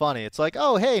too. It's funny. It's like,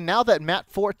 oh hey, now that Matt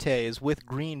Forte is with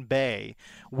Green Bay,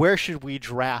 where should we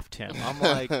draft him? I'm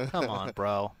like, come on,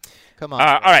 bro. Come on.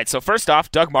 All right. So first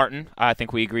off, Doug Martin. I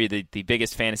think we agree the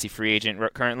biggest fantasy free agent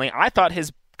currently. I thought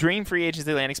his dream free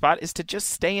agency landing spot is to just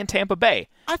stay in Tampa Bay.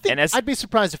 I think I'd be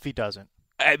surprised if he doesn't.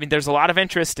 I mean, there's a lot of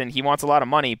interest and he wants a lot of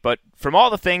money, but from all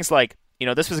the things like,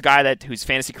 this was a guy whose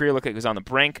fantasy career looked like he was on the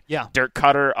brink. Yeah. Dirk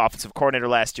Cutter, offensive coordinator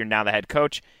last year, now the head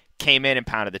coach, came in and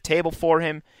pounded the table for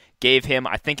him, gave him,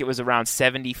 I think it was around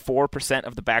 74%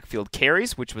 of the backfield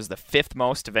carries, which was the 5th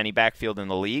most of any backfield in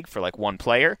the league for like one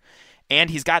player. And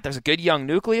there's a good young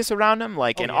nucleus around him.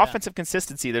 Offensive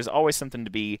consistency, there's always something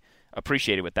to be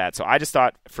appreciated with that. So I just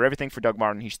thought for everything for Doug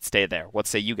Martin, he should stay there. What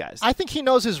say you guys? I think he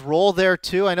knows his role there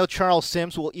too. I know Charles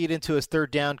Sims will eat into his third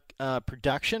down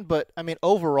production, but I mean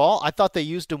overall, I thought they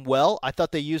used him well. I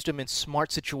thought they used him in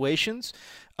smart situations,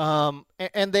 and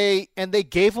they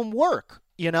gave him work.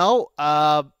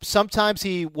 Sometimes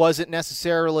he wasn't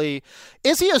necessarily.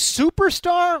 Is he a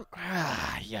superstar?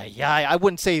 I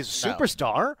wouldn't say he's a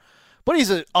superstar, but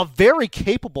he's a very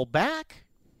capable back.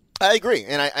 I agree,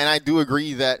 and I do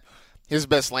agree that his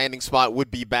best landing spot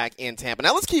would be back in Tampa.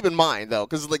 Now let's keep in mind though,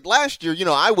 because like last year,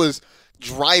 I was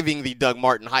driving the Doug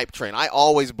Martin hype train. I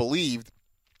always believed,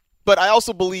 but I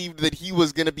also believed that he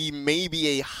was going to be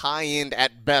maybe a high-end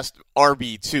at best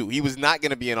RB2. He was not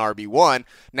going to be an RB1.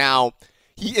 Now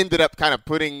he ended up kind of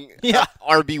putting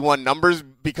RB1 numbers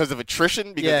because of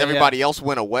attrition, because everybody else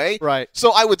went away. Right.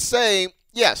 So I would say,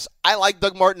 yes, I like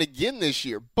Doug Martin again this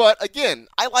year. But, again,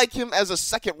 I like him as a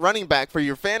second running back for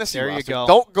your fantasy roster. You go.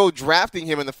 Don't go drafting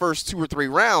him in the first 2 or 3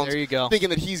 rounds there you go. thinking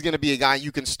that he's going to be a guy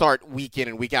you can start week in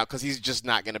and week out, because he's just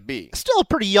not going to be. Still a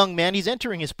pretty young man. He's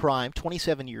entering his prime,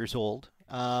 27 years old.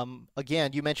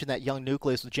 Again, you mentioned that young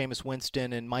nucleus with Jameis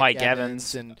Winston and Mike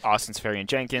Evans and Austin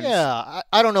Seferian-Jenkins. Yeah,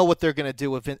 I don't know what they're going to do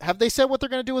with Have they said what they're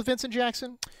going to do with Vincent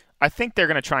Jackson? I think they're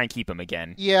going to try and keep him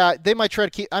again. Yeah, they might try to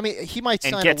keep. I mean, he might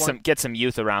sign and get some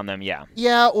youth around them. Yeah.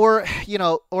 Yeah, or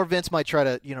Vince might try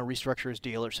to restructure his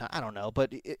deal or something. I don't know,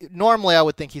 but normally I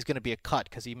would think he's going to be a cut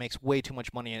because he makes way too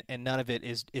much money and none of it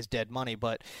is dead money.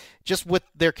 But just with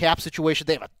their cap situation,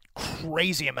 they have a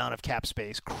crazy amount of cap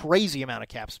space.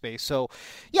 So,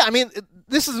 yeah, I mean,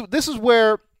 this is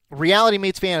where reality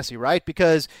meets fantasy, right?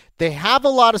 Because they have a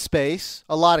lot of space,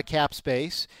 a lot of cap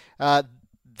space.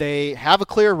 They have a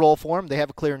clear role for him. They have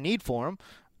a clear need for him.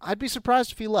 I'd be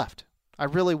surprised if he left. I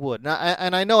really would.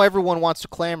 And I know everyone wants to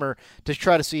clamor to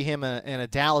try to see him in a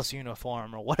Dallas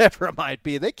uniform or whatever it might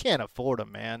be. They can't afford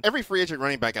him, man. Every free agent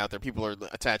running back out there, people are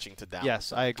attaching to Dallas.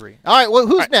 Yes, I agree. All right, well,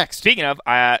 who's next? Speaking of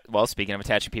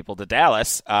attaching people to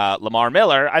Dallas, Lamar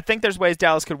Miller, I think there's ways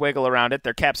Dallas could wiggle around it.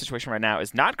 Their cap situation right now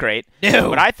is not great. No.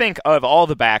 But I think of all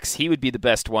the backs, he would be the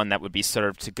best one that would be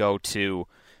served to go to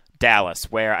Dallas,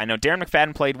 where I know Darren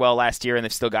McFadden played well last year and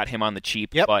they've still got him on the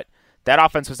cheap, but that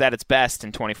offense was at its best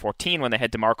in 2014 when they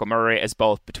had DeMarco Murray as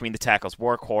both between the tackles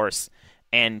workhorse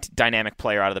and dynamic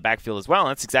player out of the backfield as well, and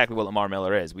that's exactly what Lamar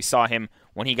Miller is. We saw him,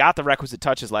 when he got the requisite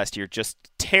touches last year, just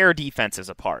tear defenses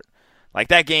apart. Like,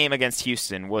 that game against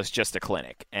Houston was just a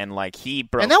clinic, and like he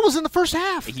broke. And that was in the first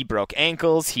half. He broke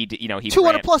ankles. He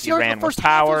 200 plus yards in the first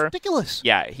half. It was ridiculous.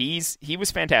 Yeah, he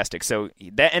was fantastic. So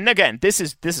that, and again, this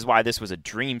is why this was a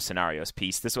dream scenarios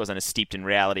piece. This wasn't as steeped in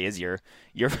reality as your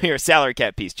salary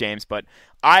cap piece, James. But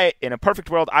in a perfect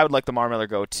world, I would like Lamar Miller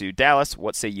go to Dallas.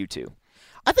 What say you two?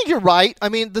 I think you're right. I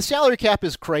mean, the salary cap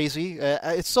is crazy.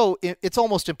 It's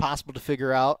almost impossible to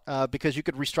figure out because you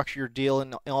could restructure your deal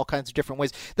in all kinds of different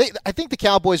ways. I think the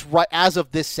Cowboys, right as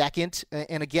of this second,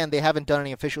 and again, they haven't done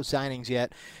any official signings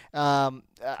yet.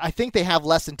 I think they have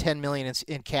less than $10 million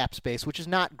in cap space, which is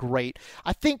not great.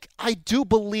 I do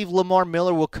believe Lamar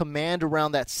Miller will command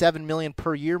around that $7 million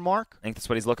per year mark. I think that's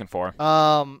what he's looking for.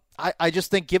 I just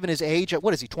think, given his age,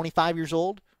 what is he? 25 years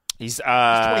old. He's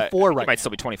 24 right He might now.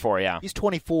 still be 24, yeah. He's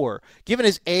 24. Given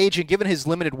his age and given his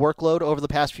limited workload over the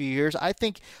past few years, I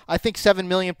think $7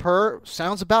 million per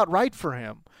sounds about right for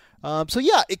him. So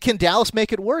yeah, can Dallas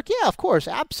make it work? Yeah, of course,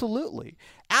 absolutely.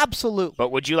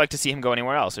 But would you like to see him go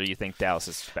anywhere else, or do you think Dallas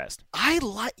is best?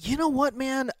 You know what,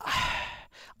 man?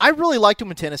 I really liked him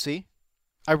in Tennessee.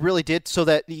 I really did, so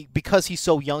that because he's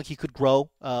so young, he could grow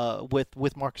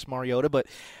with Marcus Mariota. But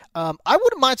I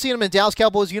wouldn't mind seeing him in Dallas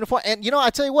Cowboys uniform. And,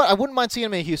 I tell you what, I wouldn't mind seeing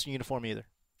him in a Houston uniform either.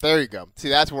 There you go. See,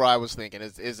 that's where I was thinking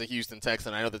is a Houston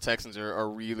Texan. I know the Texans are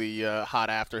really hot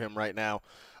after him right now.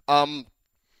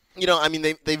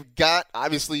 They've got,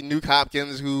 obviously, Nuke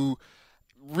Hopkins, who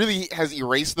really has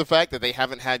erased the fact that they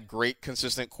haven't had great,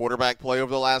 consistent quarterback play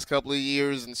over the last couple of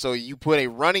years. And so you put a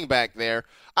running back there.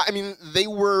 I mean, they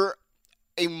were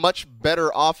a much better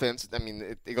offense. I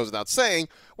mean, it goes without saying,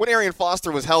 when Arian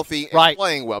Foster was healthy and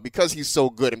playing well, because he's so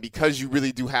good and because you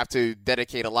really do have to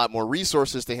dedicate a lot more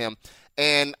resources to him.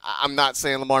 And I'm not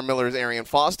saying Lamar Miller is Arian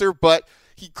Foster, but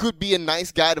he could be a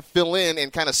nice guy to fill in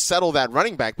and kind of settle that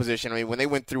running back position. I mean, when they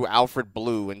went through Alfred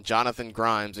Blue and Jonathan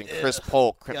Grimes and Chris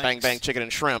Polk, Bang Bang Chicken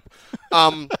and Shrimp,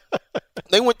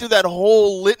 they went through that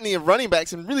whole litany of running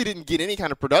backs and really didn't get any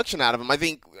kind of production out of them. I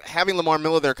think having Lamar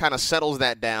Miller there kind of settles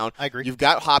that down. I agree. You've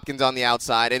got Hopkins on the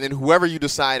outside, and then whoever you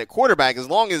decide at quarterback, as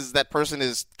long as that person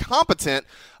is competent,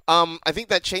 I think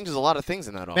that changes a lot of things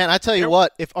in that offense. Man, I tell you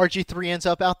what, if RG3 ends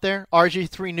up out there,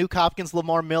 RG3, Nuke Hopkins,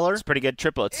 Lamar Miller. It's pretty good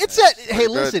triplets. Hey,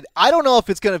 listen, I don't know if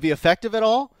it's going to be effective at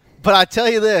all, but I tell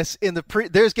you this,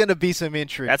 there's going to be some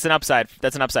intrigue. That's an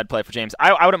upside play for James.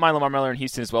 I wouldn't mind Lamar Miller in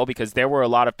Houston as well, because there were a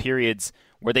lot of periods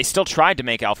where they still tried to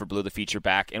make Alfred Blue the feature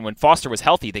back, and when Foster was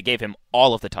healthy, they gave him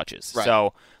all of the touches. Right.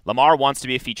 So Lamar wants to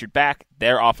be a featured back.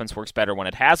 Their offense works better when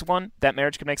it has one. That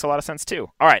marriage makes a lot of sense too.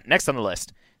 All right, next on the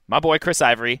list, my boy Chris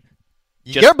Ivory.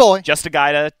 Your boy. Just a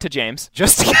guy to James.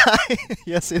 Just a guy.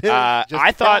 Yes, it is.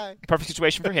 I thought the perfect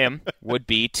situation for him would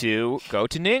be to go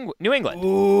to New England.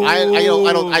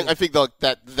 I think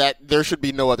that there should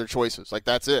be no other choices. Like,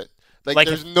 that's it. Like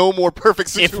there's no more perfect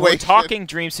situation. If we're talking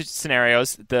dream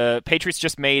scenarios, the Patriots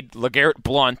just made LeGarrette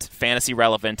Blount fantasy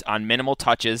relevant on minimal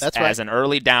touches as an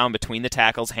early down between the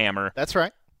tackles hammer. That's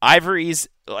right. Ivory's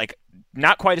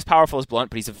not quite as powerful as Blount,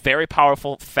 but he's a very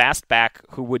powerful, fast back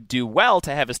who would do well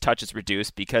to have his touches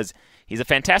reduced because he's a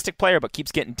fantastic player but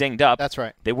keeps getting dinged up. That's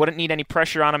right. They wouldn't need any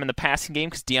pressure on him in the passing game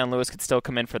because Dion Lewis could still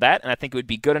come in for that, and I think it would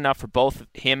be good enough for both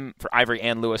him, for Ivory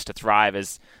and Lewis to thrive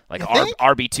as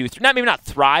RB2. Maybe not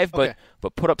thrive, but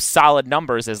put up solid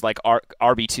numbers as RB2,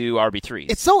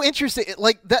 RB3. It's so interesting.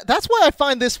 That's why I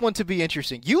find this one to be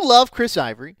interesting. You love Chris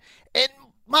Ivory, and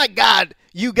my God,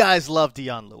 you guys love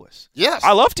Dion Lewis. Yes.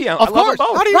 I love Dion. Of course. Love them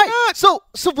both. How do you not? So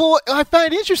what I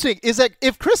find interesting is that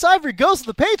if Chris Ivory goes to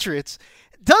the Patriots,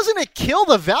 doesn't it kill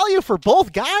the value for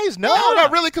both guys? No,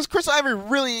 not really, because Chris Ivory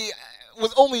really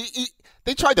was only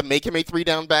they tried to make him a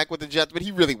 3-down back with the Jets, but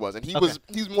he really wasn't. He was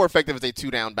more effective as a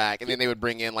 2-down back, and then they would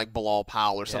bring in like Bilal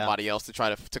Powell or somebody else to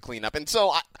try to clean up. And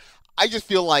so I just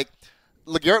feel like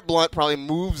LeGarrette Blount probably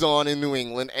moves on in New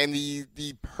England, and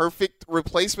the perfect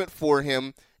replacement for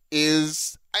him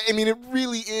is, I mean, it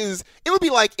really is. It would be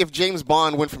like if James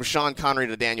Bond went from Sean Connery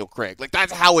to Daniel Craig. Like,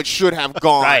 that's how it should have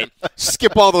gone. Right.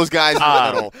 Skip all those guys in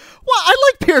the middle. Well,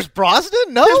 I like Pierce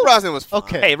Brosnan. No, Pierce Brosnan was fun.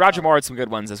 Okay. Hey, Roger Moore had some good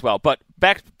ones as well. But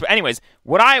anyways,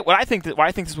 why I think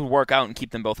this would work out and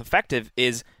keep them both effective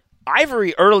is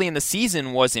Ivory early in the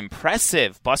season was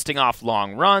impressive, busting off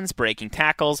long runs, breaking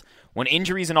tackles. When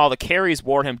injuries and all the carries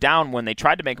wore him down when they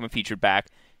tried to make him a featured back,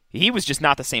 he was just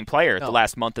not the same player the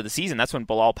last month of the season. That's when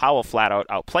Bilal Powell flat out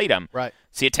outplayed him. Right.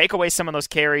 So you take away some of those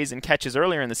carries and catches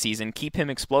earlier in the season, keep him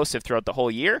explosive throughout the whole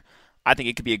year. I think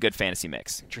it could be a good fantasy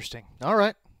mix. Interesting. All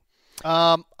right.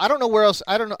 I don't know where else.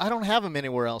 I don't have him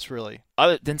anywhere else really.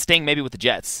 Other than staying maybe with the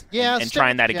Jets. Yeah, and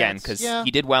trying that again because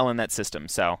he did well in that system.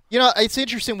 So it's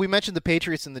interesting. We mentioned the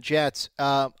Patriots and the Jets.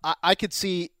 I could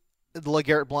see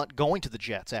LeGarrette Blount going to the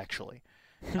Jets actually.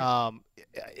 I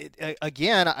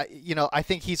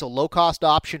think he's a low-cost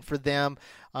option for them.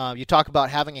 You talk about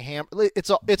having a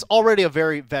it's already a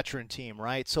very veteran team,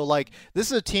 right? So,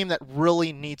 this is a team that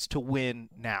really needs to win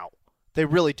now. They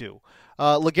really do.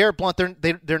 LeGarrette Blount,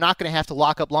 they're not going to have to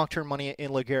lock up long-term money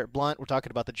in LeGarrette Blount. We're talking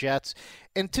about the Jets.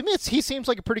 And to me, he seems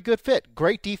like a pretty good fit.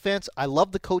 Great defense. I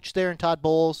love the coach there in Todd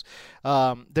Bowles.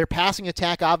 Their passing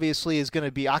attack, obviously, is going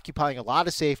to be occupying a lot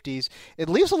of safeties. It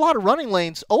leaves a lot of running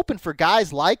lanes open for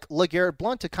guys like LeGarrette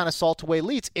Blount to kind of salt away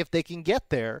leads if they can get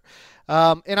there.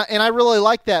 And I really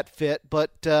like that fit,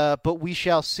 but we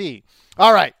shall see.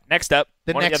 All right. Next up,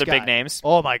 one of the other big names.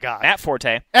 Oh, my God. Matt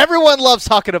Forte. Everyone loves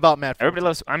talking about Matt Forte. Everybody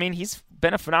loves – he's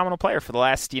been a phenomenal player for the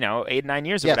last, 8-9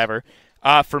 years or whatever.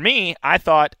 For me, I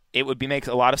thought it would make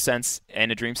a lot of sense in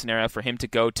a dream scenario for him to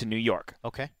go to New York.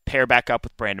 Okay. Pair back up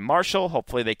with Brandon Marshall.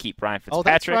 Hopefully they keep Ryan Fitzpatrick. Oh,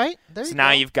 that's right. There you go.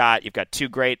 Now you've got two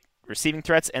great receiving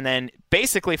threats, and then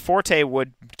basically Forte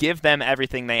would give them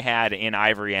everything they had in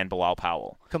Ivory and Bilal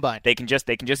Powell. Combined. They can just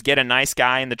get a nice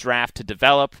guy in the draft to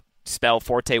develop, spell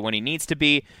Forte when he needs to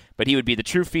be, but he would be the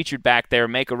true featured back there,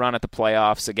 make a run at the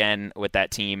playoffs again with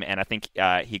that team, and I think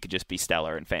he could just be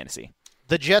stellar in fantasy.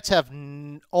 The Jets have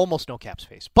almost no cap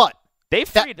space, but they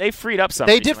freed up some.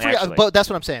 They did free up, but that's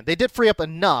what I'm saying. They did free up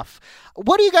enough.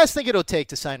 What do you guys think it'll take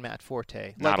to sign Matt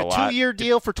Forte? Not a lot. 2-year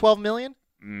deal for $12 million?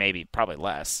 Maybe, probably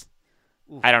less.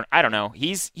 Oof. I don't know.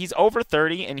 He's over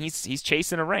 30 and he's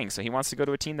chasing a ring, so he wants to go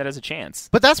to a team that has a chance.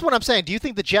 But that's what I'm saying. Do you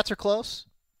think the Jets are close?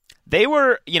 They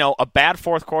were, a bad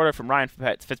fourth quarter from Ryan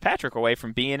Fitzpatrick away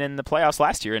from being in the playoffs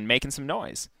last year and making some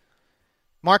noise.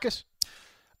 Marcus?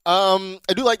 I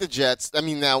do like the Jets.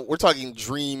 Now we're talking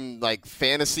dream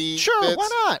fantasy. Sure, bits.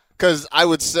 Why not? Because I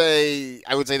would say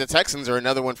the Texans are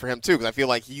another one for him too. Because I feel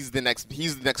like he's the next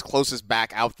closest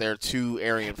back out there to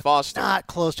Arian Foster. Not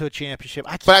close to a championship.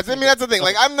 But that's the thing.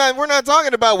 We're not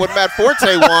talking about what Matt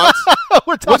Forte wants.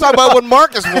 we're talking about what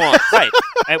Marcus wants. Right.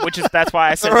 That's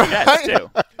why I said the Jets too.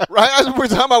 Right. We're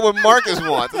talking about what Marcus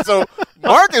wants. And so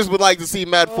Marcus would like to see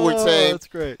Matt Forte. That's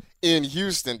great. In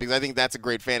Houston, because I think that's a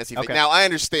great fantasy thing. Okay. Now, I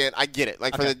understand. I get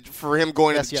it. For him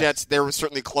going to the Jets, they're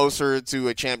certainly closer to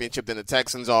a championship than the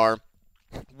Texans are.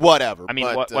 Whatever.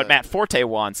 What Matt Forte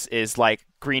wants is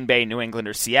Green Bay, New England,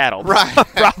 or Seattle. Right.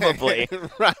 Probably.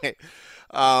 Right.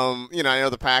 I know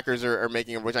the Packers are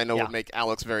making it, which I know would make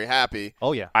Alex very happy.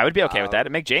 Oh, yeah. I would be okay with that.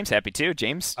 It'd make James happy, too.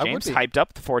 James hyped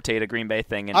up the Forte to Green Bay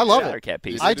thing. And I love it. Cap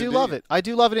piece. I do love it. I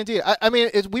do love it indeed.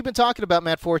 We've been talking about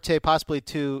Matt Forte possibly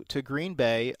to Green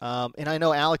Bay, and I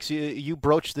know, Alex, you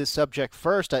broached this subject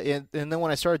first, and then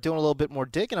when I started doing a little bit more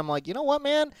digging, I'm like, you know what,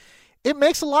 man? It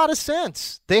makes a lot of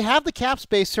sense. They have the cap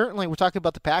space, certainly. We're talking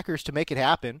about the Packers to make it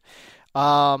happen.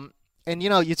 And,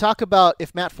 you talk about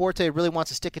if Matt Forte really wants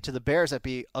to stick it to the Bears, that'd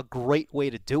be a great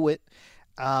way to do it.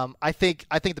 I think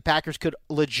the Packers could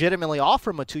legitimately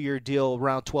offer him a 2-year deal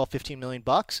around $12-15 million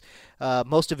bucks.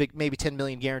 Most of it maybe $10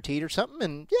 million guaranteed or something.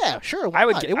 And yeah, sure. I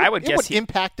would guess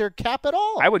impact their cap at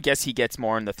all. I would guess he gets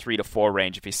more in the 3 to 4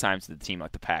 range if he signs with a team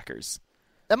like the Packers.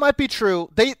 That might be true.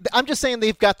 I'm just saying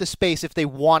they've got the space if they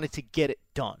wanted to get it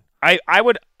done. I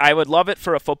would love it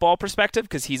for a football perspective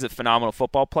because he's a phenomenal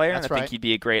football player, That's and I think he'd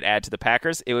be a great add to the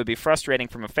Packers. It would be frustrating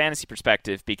from a fantasy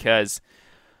perspective because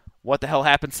what the hell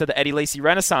happens to the Eddie Lacy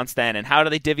Renaissance then, and how do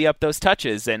they divvy up those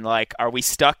touches? And are we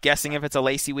stuck guessing if it's a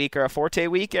Lacy week or a Forte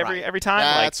week every time?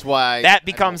 That's why that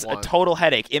becomes a total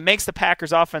headache. It makes the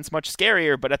Packers offense much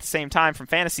scarier, but at the same time, from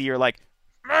fantasy, you're like,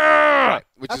 right.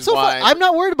 Which is why I'm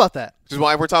not worried about that. Which is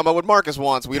why we're talking about what Marcus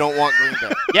wants. We don't want Green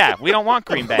Bay. Yeah, we don't want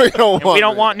Green Bay. we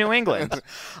don't want New England.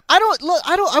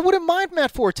 I wouldn't mind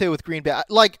Matt Forte with Green Bay.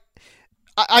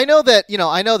 I know that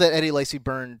Eddie Lacy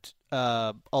burned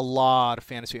a lot of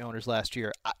fantasy owners last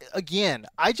year.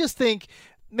 I just think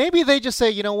maybe they just say,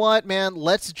 you know what, man,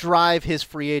 let's drive his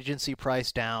free agency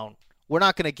price down. We're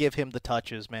not going to give him the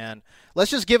touches, man.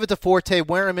 Let's just give it to Forte,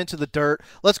 wear him into the dirt.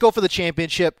 Let's go for the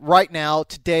championship right now,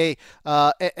 today,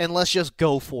 and let's just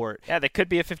go for it. Yeah, there could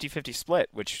be a 50-50 split,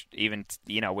 which even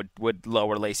would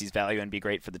lower Lacy's value and be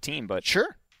great for the team. But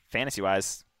sure,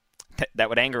 fantasy-wise, that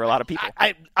would anger a lot of people.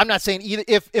 I'm not saying either.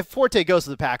 If Forte goes to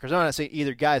the Packers, I'm not saying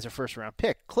either guy's a first-round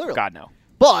pick, clearly. God, no.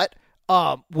 But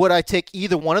would I take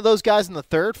either one of those guys in the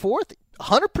third, fourth?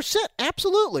 100%,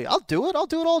 absolutely. I'll do it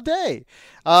all day.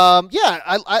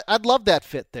 I'd love that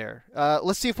fit there.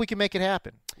 Let's see if we can make it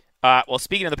happen. Well,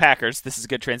 speaking of the Packers, this is a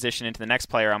good transition into the next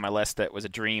player on my list that was a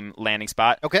dream landing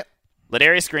spot. Okay.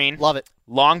 Ladarius Green. Love it.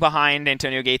 Long behind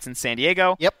Antonio Gates in San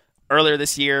Diego. Yep. Earlier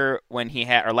this year,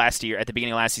 last year, at the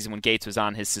beginning of last season when Gates was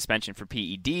on his suspension for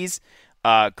PEDs,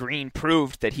 Green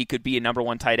proved that he could be a number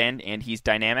 1 tight end, and he's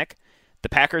dynamic. The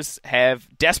Packers have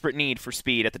desperate need for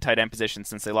speed at the tight end position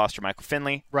since they lost Jermichael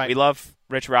Finley. Right. We love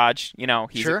Rich Raj.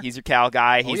 He's your Cal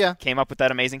guy. He came up with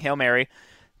that amazing Hail Mary.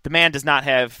 The man does not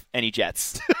have any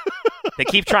jets. They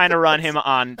keep trying to run him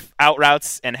on out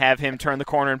routes and have him turn the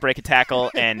corner and break a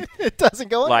tackle, and it doesn't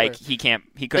go like he couldn't.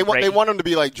 They want him to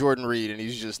be like Jordan Reed, and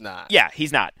he's just not. Yeah,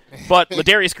 he's not. But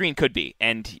Ladarius Green could be,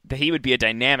 and he would be a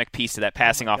dynamic piece to that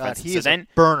passing offense. He is a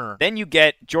burner. Then you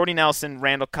get Jordy Nelson,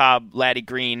 Randall Cobb, Laddie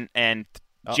Green, and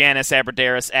Janice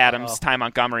Aberderis, Adams, Ty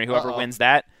Montgomery, whoever wins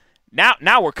that.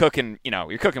 Now we're cooking.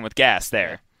 You're cooking with gas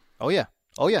there. Oh yeah.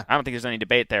 I don't think there's any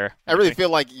debate there. I really feel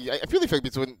like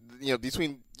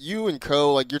between you and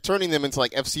Co, like you're turning them into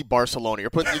like FC Barcelona.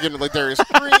 You're getting like Darius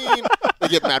Green, they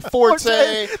get Matt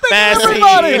Forte, Messi,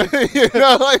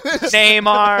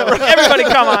 Neymar. Everybody,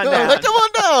 come on down. Come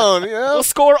on down. We'll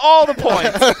score all the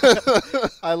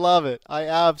points. I love it. I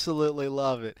absolutely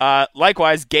love it.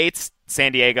 Likewise, Gates,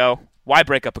 San Diego. Why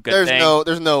break up a good thing?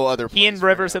 There's no other. He and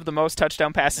Rivers have the most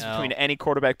touchdown passes between any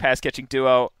quarterback pass catching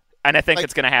duo. And I think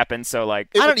it's going to happen. So,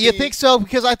 you think so?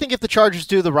 Because I think if the Chargers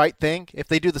do the right thing, if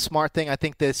they do the smart thing, I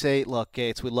think they say, "Look,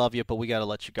 Gates, we love you, but we got to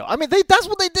let you go." I mean, that's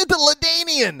what they did to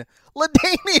LaDainian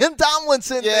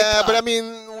Tomlinson. Yeah, but I mean,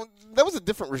 that was a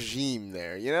different regime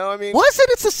there. I mean, was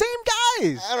it? It's the same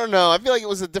guys. I don't know. I feel like it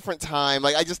was a different time.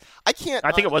 Like I can't.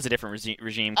 I think it was a different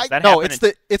regime.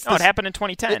 It happened in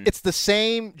 2010. It's the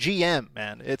same GM,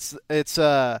 man. It's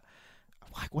what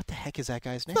the heck is that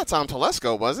guy's name? It's not Tom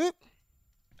Telesco, was it?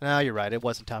 No, you're right. It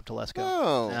wasn't Tom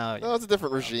Telesco. No, it's a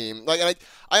different regime. Like,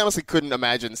 I honestly couldn't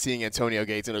imagine seeing Antonio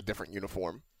Gates in a different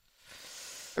uniform.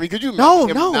 I mean, could you imagine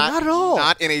him not at all.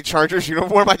 Not in a Chargers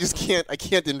uniform? I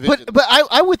can't envision. But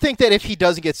I would think that if he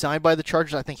doesn't get signed by the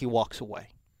Chargers, I think he walks away.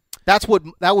 That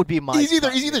would be my. He's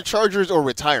either Chargers or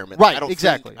retirement. Right.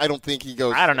 Exactly. I don't think he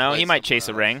goes. I don't know. He might chase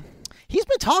a ring. He's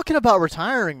been talking about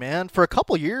retiring, man, for a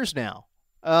couple years now.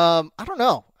 I don't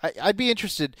know. I'd be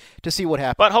interested to see what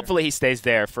happens. But hopefully he stays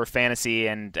there for fantasy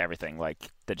and everything.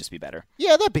 That'd just be better.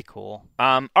 Yeah, that'd be cool.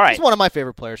 All right. He's one of my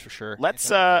favorite players for sure.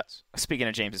 Let's speaking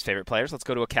of James's favorite players, let's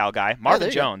go to a Cal guy, Marvin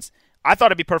Jones. I thought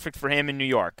it'd be perfect for him in New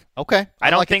York. Okay.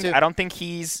 I don't think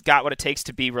he's got what it takes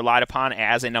to be relied upon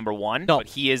as a number 1, but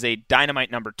he is a dynamite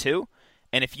number 2.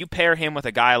 And if you pair him with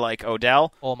a guy like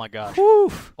Odell, oh my gosh,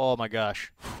 oh my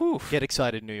gosh, get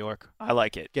excited, New York. I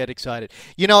like it. Get excited.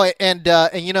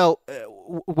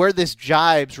 Where this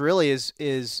jibes really is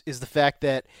the fact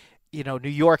that New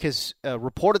York has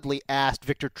reportedly asked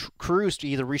Victor Cruz to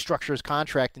either restructure his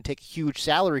contract and take a huge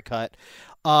salary cut,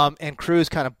 and Cruz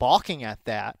kind of balking at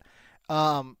that.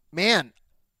 That's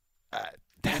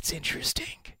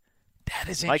interesting. That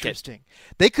is interesting.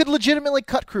 They could legitimately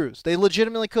cut Cruz. They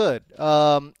legitimately could.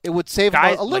 It would save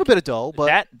him a little bit of dough.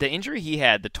 But the injury he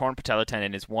had, the torn patellar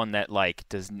tendon, is one that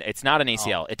it's not an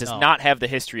ACL. It does not have the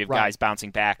history of guys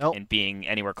bouncing back and being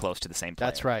anywhere close to the same player.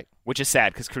 That's right. Which is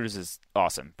sad because Cruz is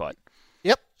awesome. But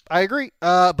yep, I agree.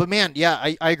 But man, yeah,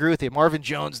 I agree with you. Marvin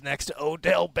Jones next to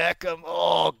Odell Beckham.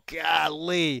 Oh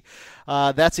golly,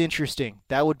 that's interesting.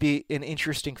 That would be an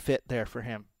interesting fit there for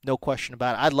him. No question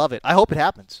about it. I'd love it. I hope it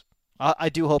happens. I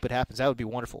do hope it happens. That would be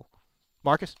wonderful.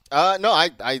 Marcus? No, I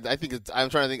think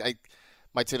I'm trying to think.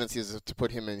 My tendency is to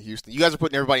put him in Houston. You guys are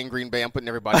putting everybody in Green Bay. I'm putting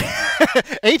everybody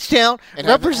in H-Town,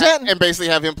 representing. And basically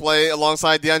have him play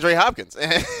alongside DeAndre Hopkins.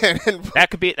 That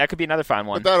could be another fun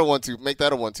one. Make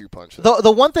that a 1-2 punch.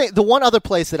 The one other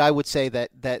place that I would say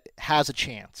that has a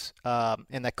chance,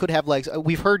 and that could have legs.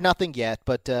 We've heard nothing yet,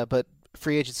 but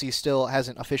free agency still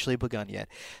hasn't officially begun yet.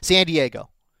 San Diego.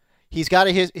 He's got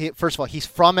first of all, he's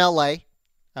from L.A.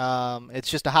 It's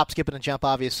just a hop, skip, and a jump,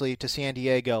 obviously, to San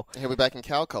Diego. He'll be back in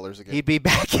Cal colors again. He'd be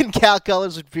back in Cal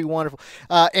colors, which would be wonderful.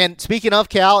 And speaking of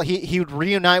Cal, he would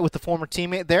reunite with the former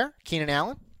teammate there, Keenan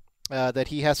Allen, that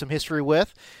he has some history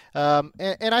with. And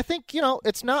I think,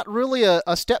 it's not really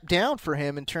a step down for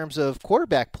him in terms of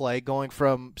quarterback play going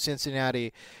from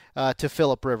Cincinnati to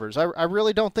Phillip Rivers. I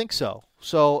really don't think so.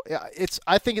 So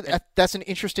I think that's an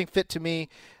interesting fit to me.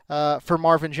 For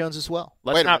Marvin Jones as well.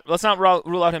 Let's not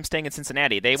rule out him staying in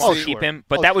Cincinnati. They won't keep him,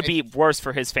 but that would be worse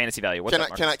for his fantasy value.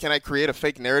 Can I create a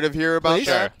fake narrative here about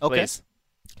that? Okay. Please.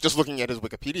 Just looking at his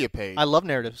Wikipedia page. I love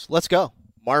narratives. Let's go.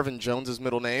 Marvin Jones's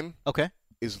middle name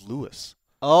is Lewis.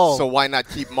 Oh. So why not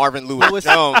keep Marvin Lewis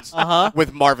Jones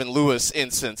with Marvin Lewis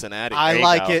in Cincinnati? I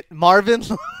like it. Marvin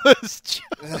Lewis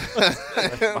Jones.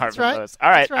 Marvin Lewis. All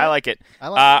right, I like it.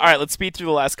 All right, let's speed through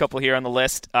the last couple here on the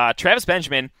list. Travis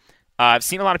Benjamin. I've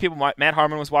seen a lot of people. Matt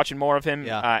Harmon was watching more of him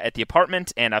at the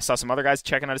apartment, and I saw some other guys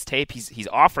checking out his tape. He's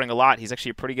offering a lot. He's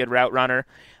actually a pretty good route runner,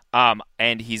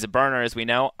 and he's a burner, as we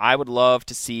know. I would love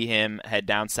to see him head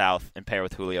down south and pair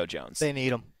with Julio Jones. They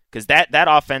need him. Because that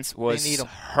offense was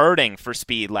hurting for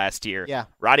speed last year. Yeah.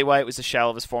 Roddy White was a shell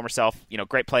of his former self.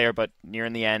 Great player, but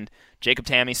nearing the end. Jacob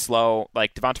Tammy's slow.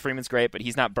 Like, Devonta Freeman's great, but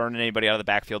he's not burning anybody out of the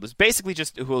backfield. It's basically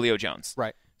just Julio Jones.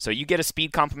 Right. So you get a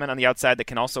speed complement on the outside that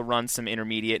can also run some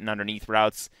intermediate and underneath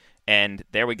routes, and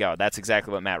there we go. That's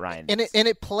exactly what Matt Ryan does. And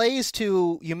it plays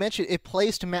to, you mentioned, it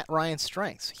plays to Matt Ryan's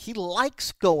strengths. He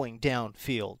likes going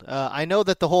downfield. I know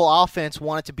that the whole offense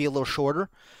wanted to be a little shorter,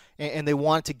 and they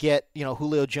wanted to get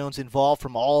Julio Jones involved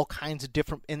from all kinds of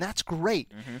different, and that's great.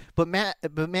 Mm-hmm. But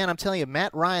man, I'm telling you,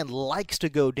 Matt Ryan likes to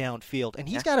go downfield, and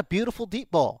he's got a beautiful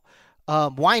deep ball.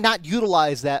 Why not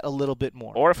utilize that a little bit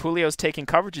more? Or if Julio's taking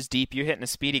coverages deep, you're hitting a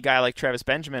speedy guy like Travis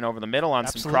Benjamin over the middle on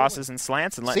some crosses and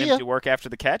slants and letting him do work after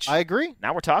the catch. I agree.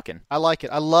 Now we're talking. I like it.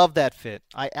 I love that fit.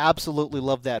 I absolutely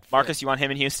love that fit. Marcus, you want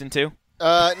him in Houston too? No,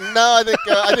 I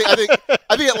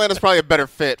think Atlanta's probably a better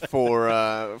fit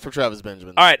for Travis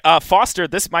Benjamin. All right, Foster.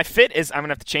 My fit is. I'm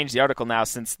gonna have to change the article now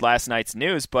since last night's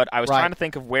news. But I was trying to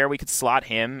think of where we could slot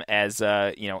him as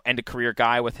end of career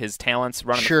guy with his talents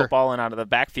running the football and out of the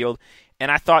backfield. And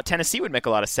I thought Tennessee would make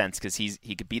a lot of sense because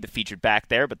he could be the featured back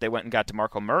there. But they went and got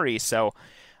DeMarco Murray. So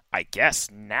I guess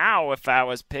now if I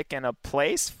was picking a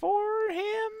place for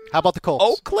him. How about the Colts?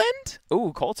 Oakland?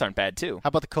 Ooh, Colts aren't bad too. How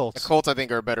about the Colts? The Colts, I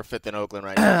think, are a better fit than Oakland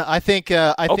right now. I think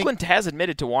Oakland has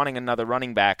admitted to wanting another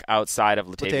running back outside of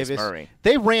Latavius Murray.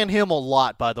 They ran him a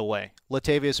lot, by the way.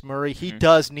 Latavius Murray, he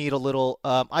does need a little.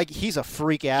 He's a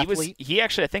freak athlete. He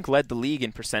actually, I think, led the league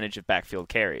in percentage of backfield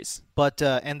carries. But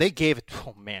and they gave it.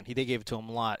 Oh man, they gave it to him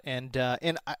a lot. And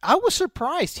I was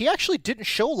surprised. He actually didn't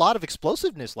show a lot of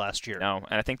explosiveness last year. No,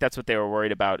 and I think that's what they were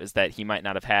worried about is that he might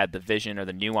not have had the vision or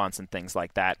the nuance and things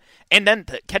like that. And then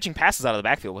catching passes out of the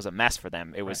backfield was a mess for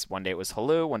them. It was one day it was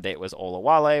Halou, one day it was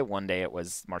Olawale, one day it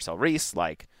was Marcel Reese.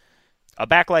 Like a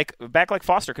back like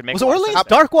Foster could make. Was Orleans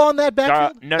Darkwa on that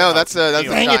backfield? No, that's the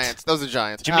Giants. Those are the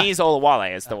Giants. Jameez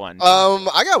Olawale is the one.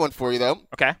 I got one for you though.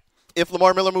 Okay. If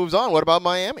Lamar Miller moves on, what about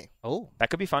Miami? Oh,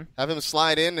 that could be fun. Have him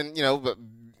slide in and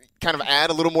kind of add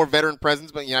a little more veteran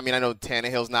presence. But I know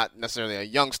Tannehill's not necessarily a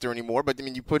youngster anymore, but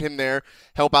you put him there,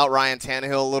 help out Ryan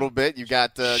Tannehill a little bit. You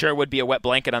got sure would be a wet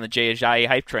blanket on the Jay Ajayi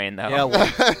hype train though. Yeah, it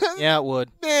would. Yeah, it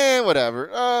would.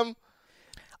 Whatever.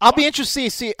 I'll be interested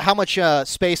to see how much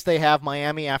space they have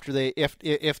Miami after if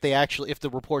the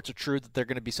reports are true that they're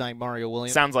going to be signing Mario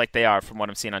Williams. Sounds like they are from what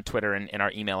I'm seeing on Twitter and in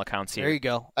our email accounts here. There you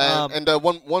go.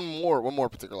 One more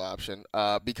particular option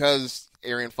because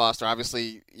Arian Foster,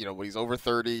 obviously, he's over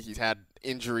 30, he's had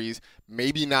injuries,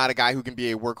 maybe not a guy who can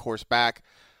be a workhorse back.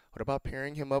 What about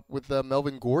pairing him up with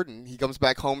Melvin Gordon? He comes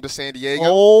back home to San Diego.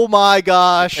 Oh, my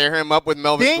gosh. Pair him up with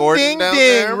Melvin Ding, Gordon down ding,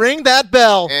 there. Ring that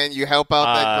bell. And you help out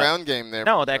that ground game there.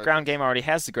 No, that ground game already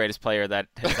has the greatest player that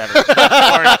has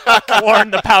ever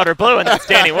worn the powder blue, and that's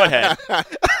Danny Woodhead.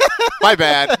 My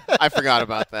bad. I forgot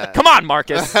about that. Come on,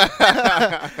 Marcus.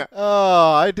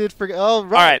 Oh, I did forget. Oh,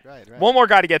 right. All right. One more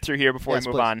guy to get through here before we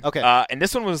move on. Okay. And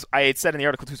this one was, I had said in the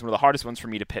article, too, one of the hardest ones for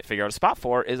me to figure out a spot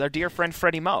for is our dear friend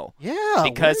Freddie Moe. Yeah.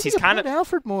 Because he's kind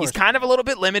of a little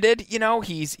bit limited.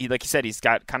 He's like you said, he's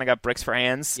got bricks for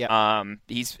hands. Yeah.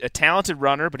 He's a talented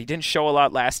runner, but he didn't show a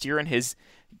lot last year, and his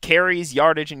carries,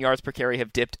 yardage, and yards per carry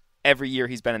have dipped every year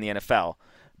he's been in the NFL.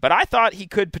 But I thought he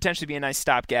could potentially be a nice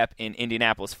stopgap in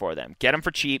Indianapolis for them. Get him for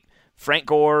cheap. Frank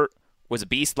Gore was a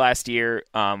beast last year,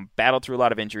 battled through a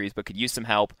lot of injuries, but could use some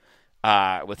help.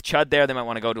 With Chud there, they might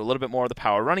want to go to a little bit more of the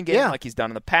power running game like he's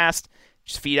done in the past.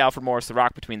 Just feed Alfred Morris the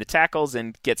rock between the tackles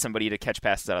and get somebody to catch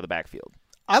passes out of the backfield.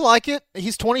 I like it.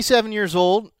 He's 27 years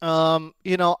old.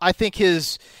 I think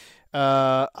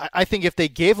I think if they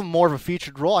gave him more of a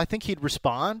featured role, I think he'd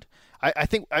respond.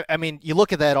 I mean, you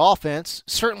look at that offense,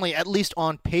 certainly at least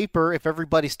on paper, if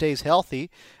everybody stays healthy,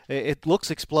 it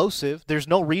looks explosive. There's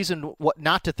no reason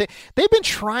not to think. They've been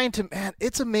trying to, man,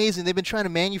 it's amazing. They've been trying to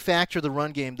manufacture the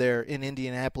run game there in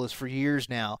Indianapolis for years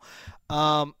now.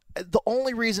 The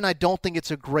only reason I don't think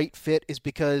it's a great fit is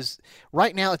because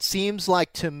right now it seems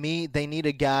like to me they need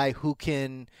a guy who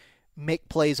can make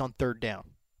plays on third down.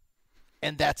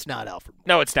 And that's not Alfred Morris.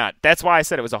 No, it's not. That's why I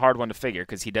said it was a hard one to figure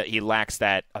because he lacks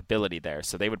that ability there.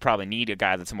 So they would probably need a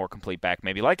guy that's a more complete back,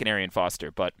 maybe like an Arian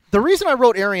Foster. But the reason I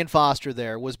wrote Arian Foster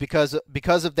there was because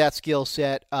of that skill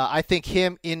set. I think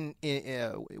him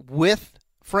with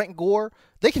Frank Gore,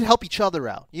 they can help each other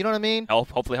out. You know what I mean?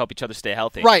 Hopefully help each other stay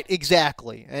healthy. Right,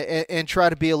 exactly, and try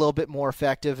to be a little bit more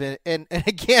effective. And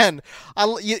again,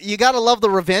 you got to love the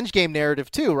revenge game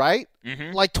narrative too, right?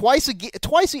 Mm-hmm. Like twice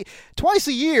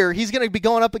a year, he's going to be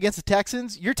going up against the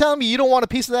Texans. You're telling me you don't want a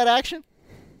piece of that action?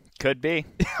 Could be.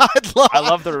 I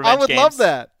love the revenge I would games. love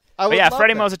that. But yeah,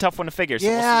 Freddie Mo's a tough one to figure. So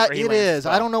yeah, we'll see where he it lands is.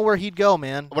 well. I don't know where he'd go,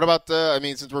 man. What about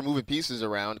since we're moving pieces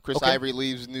around, Chris Okay. Ivory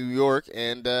leaves New York,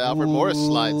 and Alfred Morris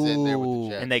slides in there with the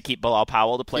Jets. And they keep Bilal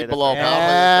Powell to play. Bilal Powell.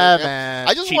 Yeah, man.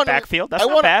 I just cheap want backfield. That's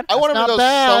not bad. I want him That's to go not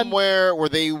bad. somewhere where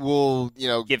they will,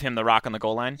 Give him the rock on the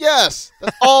goal line. Yes,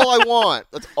 that's all I want.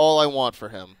 That's all I want for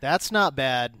him. That's not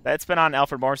bad. That's been on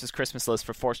Alfred Morris's Christmas list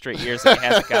for 4 straight years, and he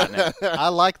hasn't gotten it. I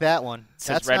like that one. Says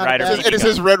That's Red not Ryder bad. BB It is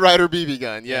his Red Ryder BB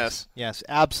gun. Yes. Yes,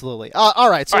 absolutely. All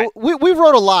right, so All right. we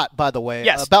wrote a lot, by the way,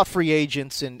 Yes. about free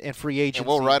agents and free agency. And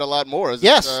we'll write a lot more as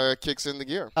Yes. it kicks into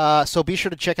gear. So be sure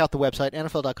to check out the website,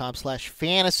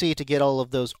 NFL.com/fantasy, to get all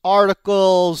of those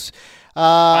articles.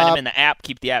 Find him in the app.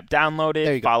 Keep the app downloaded.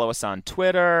 There you go. Follow us on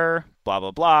Twitter. Blah,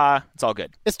 blah, blah. It's all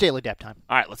good. It's Daily Dap time.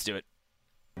 All right, let's do it.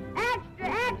 Extra,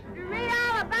 extra, read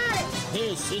all about it.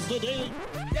 This is the Daily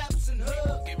Daps and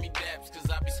Hub. Give me daps, cause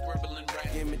I be scribbling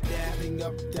rap. Give me dapping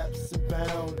up, daps and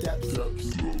bound,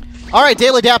 daps. All right,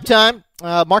 Daily Dap time.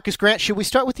 Marcus Grant, should we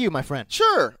start with you, my friend?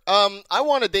 Sure. I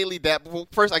want a daily dap. Well,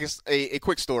 first, I guess a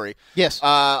quick story. Yes.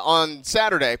 On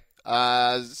Saturday,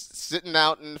 sitting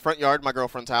out in the front yard of my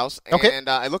girlfriend's house, Okay. and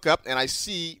I look up and I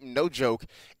see, no joke,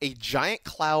 a giant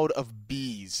cloud of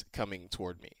bees coming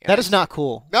toward me. And That is not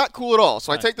cool. Not cool at all.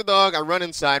 So I take the dog, I run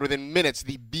inside. Within minutes,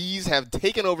 the bees have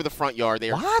taken over the front yard.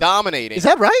 They are What? dominating. Is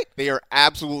that right? They are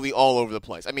absolutely all over the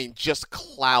place. I mean, just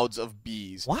clouds of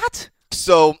bees. What?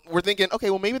 So we're thinking, okay,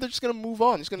 well, maybe they're just going to move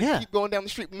on. Just going to keep going down the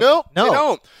street. Nope, No. they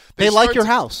don't. They like start your to-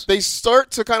 house. They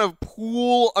start to kind of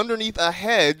pool underneath a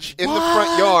hedge in the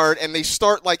front yard, and they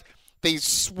start they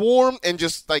swarm and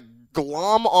just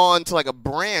glom on to a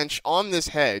branch on this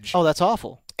hedge. Oh, that's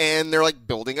awful. And they're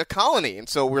building a colony. And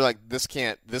so we're this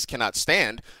cannot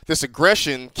stand. This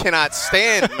aggression cannot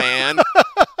stand, man.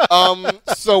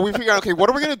 So we figured out, okay, what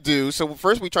are we going to do? So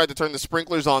first we tried to turn the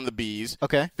sprinklers on the bees.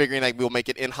 Okay. Figuring we'll make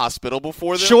it inhospitable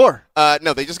for them. Sure.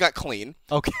 No, they just got clean.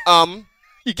 Okay.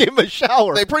 You gave him a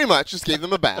shower. They pretty much just gave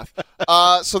them a bath.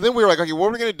 So then we were like, okay, what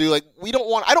are we going to do? I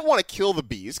don't want to kill the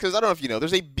bees because I don't know if you know,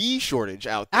 there's a bee shortage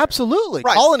out there. Absolutely.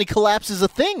 Right. Colony collapse is a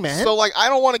thing, man. So I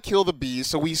don't want to kill the bees.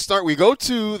 So we go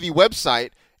to the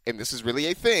website, and this is really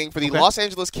a thing, for the Okay. Los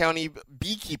Angeles County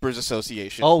Beekeepers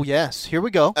Association. Oh, yes. Here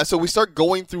we go. So we start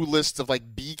going through lists of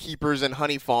beekeepers and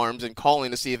honey farms and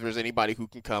calling to see if there's anybody who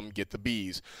can come get the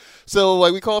bees.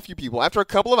 So we call a few people. After a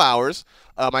couple of hours,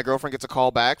 my girlfriend gets a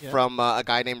call back from a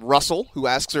guy named Russell, who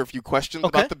asks her a few questions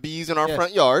about the bees in our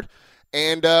front yard.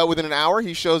 And within an hour,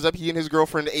 he shows up. He and his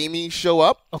girlfriend Amy show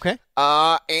up. Okay.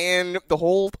 And the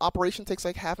whole operation takes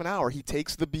half an hour. He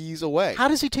takes the bees away. How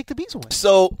does he take the bees away?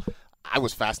 So I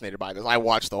was fascinated by this. I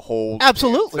watched the whole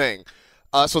Absolutely. thing.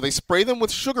 So they spray them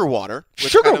with sugar water,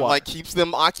 which Sugar kind of water? keeps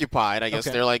them occupied. I guess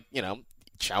Okay. they're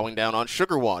chowing down on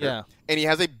sugar water. Yeah. And he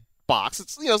has a box.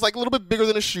 It's it's a little bit bigger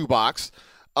than a shoebox.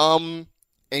 And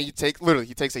he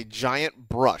takes a giant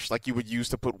brush like you would use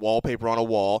to put wallpaper on a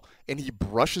wall, and he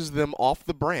brushes them off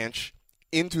the branch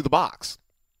into the box.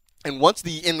 And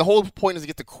the whole point is to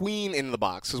get the queen in the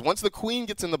box, because once the queen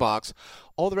gets in the box,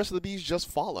 all the rest of the bees just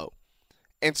follow.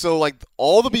 And so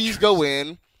all the bees go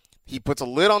in. He puts a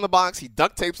lid on the box. He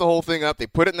duct tapes the whole thing up. They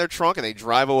put it in their trunk and they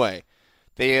drive away.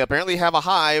 They apparently have a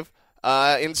hive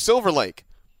in Silver Lake.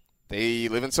 They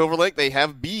live in Silver Lake. They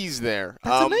have bees there.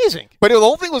 That's amazing. But the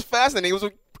whole thing was fascinating. It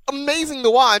was amazing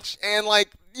to watch. And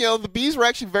the bees were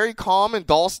actually very calm and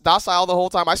docile the whole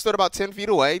time. I stood about 10 feet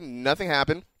away. Nothing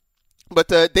happened. But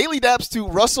daily daps to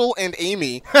Russell and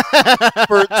Amy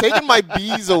for taking my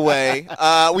bees away.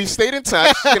 We stayed in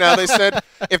touch. They said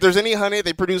if there's any honey,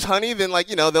 they produce honey, then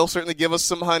they'll certainly give us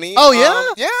some honey. Oh,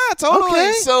 yeah? Yeah, totally.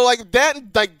 Okay. So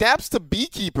daps to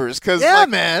beekeepers, because Yeah,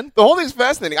 man. the whole thing's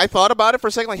fascinating. I thought about it for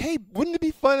a second, hey, wouldn't it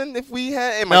be fun if we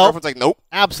had? And my Nope. girlfriend's like, nope.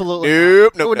 Absolutely.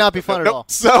 Nope, It would not be fun at all.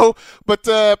 So, but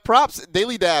props,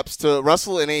 daily daps to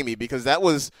Russell and Amy, because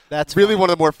that's really one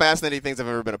of the more fascinating things I've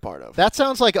ever been a part of. That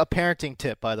sounds like a parenting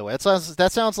tip, by the way. That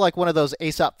sounds like one of those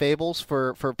Aesop fables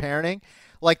for parenting.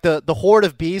 Like the horde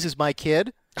of bees is my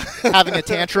kid having a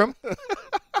tantrum.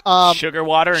 Sugar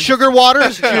water. And Sugar water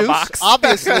is in a juice, box.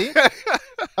 obviously.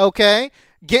 Okay.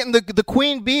 Getting the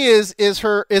queen bee is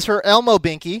her Elmo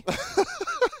binky.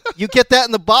 You get that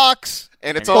in the box,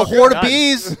 and it's the all horde good. of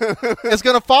bees is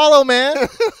going to follow, man.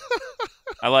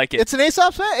 I like it. It's an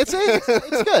Aesop's fan.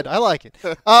 It's good. I like it.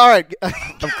 All right.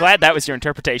 I'm glad that was your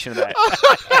interpretation of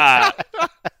that.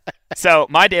 So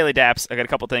my daily daps, I got a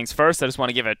couple things. First, I just want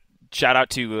to give a shout out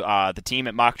to the team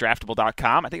at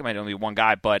mockdraftable.com. I think it might only be one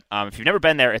guy, but if you've never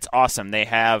been there, it's awesome. They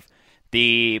have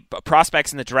the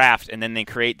prospects in the draft, and then they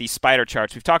create these spider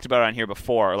charts. We've talked about it on here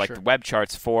before, like the web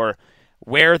charts for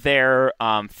where their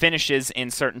finishes in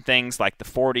certain things, like the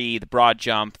 40, the broad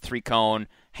jump, 3-cone,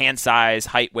 hand size,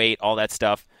 height, weight, all that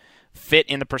stuff, fit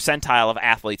in the percentile of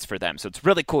athletes for them. So it's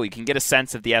really cool. You can get a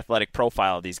sense of the athletic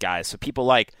profile of these guys. So people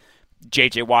like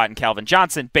J.J. Watt and Calvin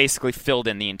Johnson basically filled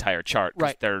in the entire chart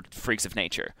because they're freaks of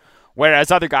nature.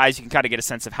 Whereas other guys, you can kind of get a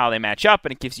sense of how they match up,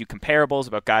 and it gives you comparables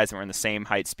about guys that were in the same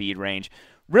height, speed range.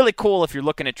 Really cool if you're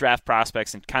looking at draft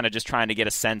prospects and kind of just trying to get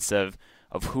a sense of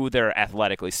who they're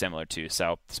athletically similar to.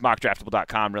 So it's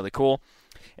mockdraftable.com, really cool.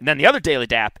 And then the other daily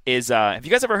dap is, have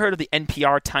you guys ever heard of the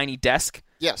NPR Tiny Desk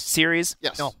series?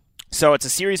 Yes. No. So it's a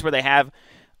series where they have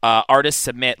artists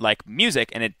submit like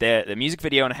music, and the music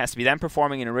video, and it has to be them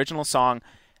performing an original song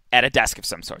at a desk of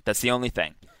some sort. That's the only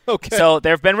thing. Okay. So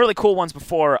there have been really cool ones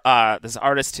before. This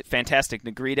artist, Fantastic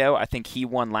Negrito, I think he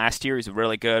won last year. He's a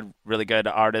really good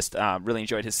artist. Really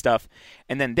enjoyed his stuff.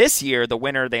 And then this year, the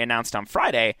winner they announced on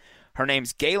Friday, her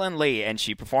name's Galen Lee, and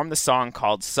she performed the song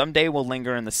called Someday We'll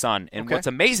Linger in the Sun. And what's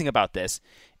amazing about this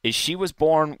is she was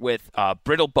born with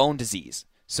brittle bone disease.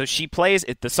 So she plays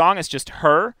it. The song is just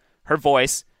her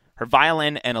voice, her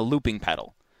violin, and a looping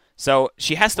pedal. So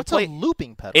she has to play. What's a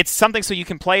looping pedal? It's something so you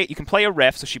can play. You can play a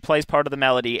riff. So she plays part of the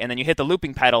melody, and then you hit the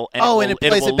looping pedal, and it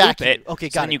plays it back. Okay, got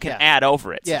it. So then you can add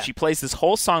over it. Yeah. So she plays this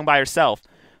whole song by herself.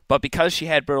 But because she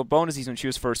had brittle bone disease when she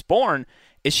was first born,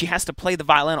 she has to play the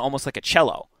violin almost like a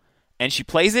cello, and she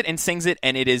plays it and sings it,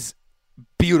 and it is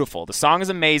beautiful. The song is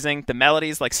amazing. The melody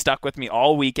is like stuck with me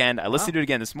all weekend. I listened to it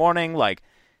again this morning. Like,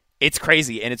 it's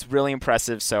crazy, and it's really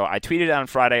impressive. So I tweeted it on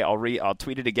Friday. I'll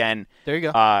tweet it again. There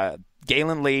you go.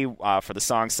 Galen Lee, for the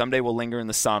song Someday We'll Linger in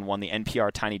the Sun, won the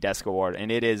NPR Tiny Desk Award,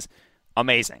 and it is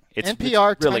amazing. It's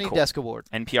NPR it's really Tiny cool. Desk Award.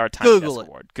 NPR Tiny Desk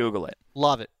Award. Google it.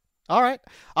 Love it. All right.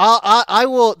 I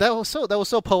will. That was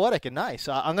so poetic and nice.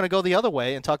 I'm going to go the other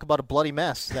way and talk about a bloody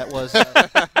mess that was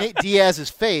Nate Diaz's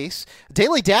face.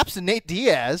 Daily daps to Nate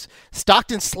Diaz.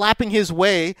 Stockton slapping his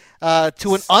way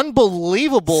to an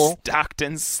unbelievable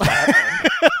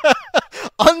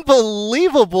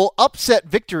unbelievable upset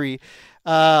victory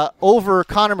over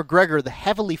Conor McGregor, the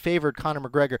heavily favored Conor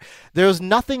McGregor. There's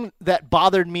nothing that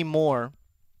bothered me more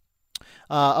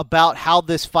about how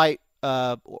this fight,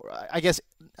 how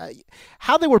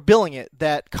they were billing it,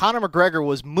 that Conor McGregor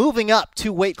was moving up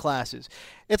 2 weight classes.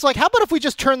 It's like, how about if we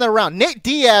just turn that around? Nate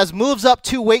Diaz moves up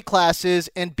 2 weight classes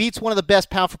and beats one of the best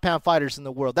pound-for-pound fighters in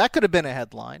the world. That could have been a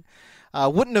headline.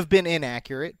 Wouldn't have been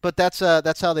inaccurate, but that's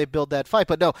how they build that fight.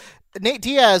 But no, Nate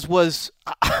Diaz was,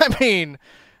 it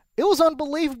was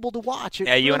unbelievable to watch.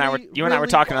 You and I were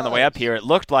talking on the way up here. It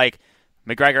looked like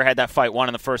McGregor had that fight won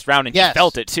in the first round, and you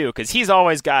felt it too, because he's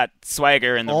always got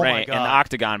swagger in the ring, in the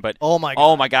octagon. But oh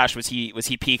my gosh, was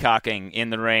he peacocking in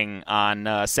the ring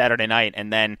on Saturday night?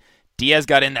 And then Diaz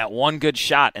got in that one good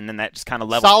shot, and then that just kind of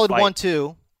leveled solid the fight.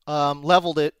 1-2,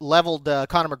 leveled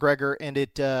Conor McGregor, and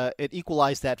it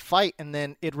equalized that fight, and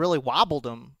then it really wobbled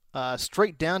him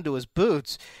straight down to his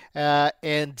boots,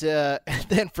 and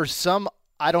then for some.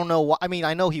 I don't know why.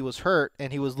 I know he was hurt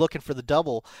and he was looking for the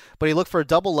double, but he looked for a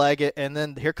double leg, and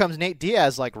then here comes Nate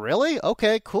Diaz. Like, really?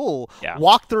 Okay, cool. Yeah.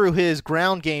 Walk through his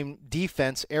ground game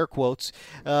defense, air quotes,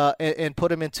 and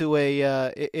put him into a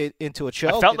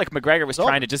choke. I felt like McGregor was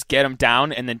trying to just get him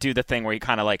down and then do the thing where he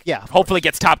kind of hopefully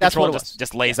gets top control,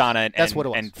 just lays on it,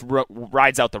 and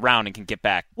rides out the round and can get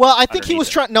back. Well, I think he was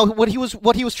trying. No, what he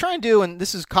was trying to do, and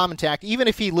this is common tact. Even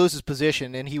if he loses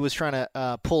position, and he was trying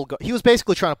to he was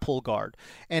basically trying to pull guard.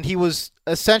 And he was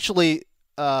essentially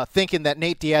thinking that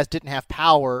Nate Diaz didn't have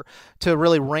power to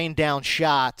really rain down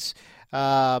shots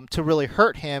to really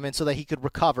hurt him, and so that he could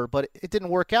recover. But it didn't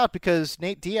work out because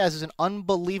Nate Diaz is an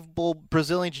unbelievable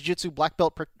Brazilian Jiu-Jitsu black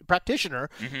belt practitioner,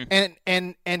 and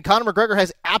Conor McGregor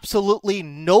has absolutely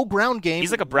no ground game.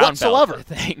 He's like a brown whatsoever.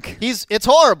 belt, I think. It's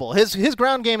horrible. His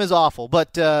ground game is awful.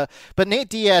 But Nate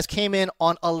Diaz came in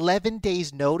on 11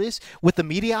 days' notice with the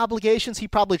media obligations. He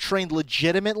probably trained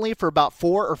legitimately for about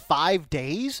 4 or 5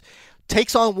 days.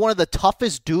 Takes on one of the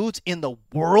toughest dudes in the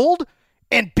world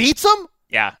and beats him.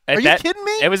 Yeah, are you kidding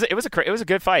me? It was a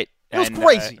good fight. It was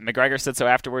crazy. McGregor said so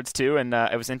afterwards too, and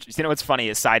it was interesting. You know what's funny?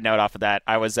 A side note off of that,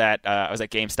 I was at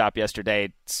GameStop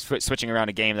yesterday, switching around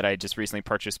a game that I had just recently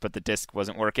purchased, but the disc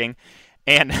wasn't working,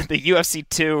 And the UFC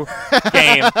 2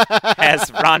 game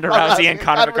has Ronda Rousey and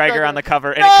Conor McGregor on the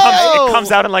cover. And it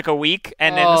comes out in like a week.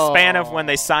 And in the span of when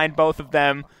they signed both of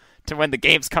them to when the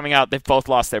game's coming out, they've both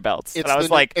lost their belts. It's and I was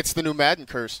like, it's the new Madden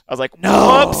curse. I was like,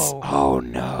 no. Whoops. Oh,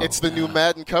 no. It's the new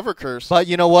Madden cover curse. But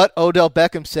you know what? Odell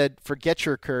Beckham said, forget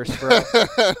your curse, bro.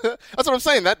 That's what I'm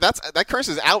saying. That curse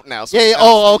is out now. So yeah.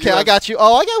 Oh, okay. I got you.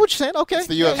 Oh, I got what you're saying. Okay. It's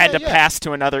the UFC. Had to pass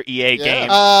to another EA game.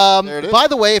 By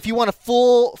the way, if you want a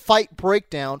full fight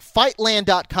breakdown,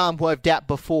 Fightland.com, who I've dapped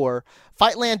before,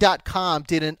 Fightland.com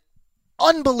did an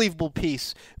unbelievable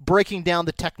piece breaking down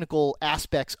the technical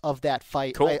aspects of that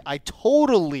fight. Cool. I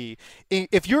totally,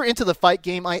 if you're into the fight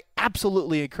game, I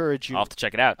absolutely encourage you I'll have to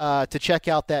check it out. To check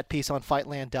out that piece on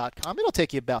Fightland.com. It'll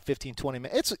take you about 15-20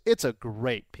 minutes. It's a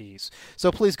great piece,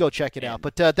 so please go check it out.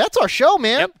 But that's our show,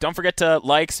 man. Yep. Don't forget to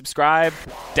like, subscribe,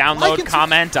 download,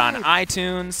 comment on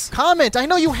iTunes. Comment. I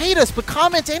know you hate us, but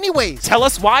comment anyways. Tell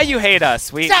us why you hate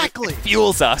us. Exactly. It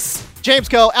fuels us. James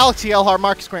Coe, Alex Yelhar,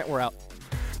 Marcus Grant, we're out.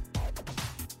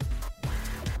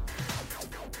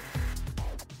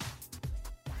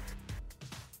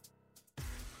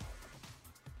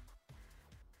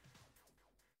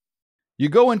 You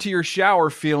go into your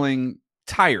shower feeling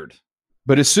tired,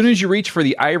 but as soon as you reach for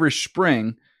the Irish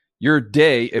Spring, your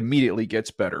day immediately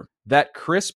gets better. That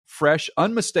crisp, fresh,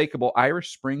 unmistakable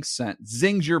Irish Spring scent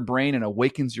zings your brain and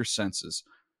awakens your senses.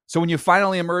 So when you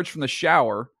finally emerge from the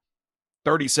shower,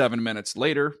 37 minutes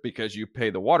later, because you pay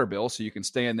the water bill so you can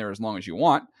stay in there as long as you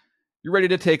want, you're ready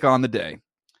to take on the day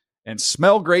and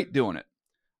smell great doing it.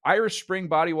 Irish Spring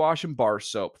Body Wash and Bar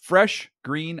Soap. Fresh,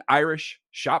 green, Irish.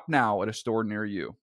 Shop now at a store near you.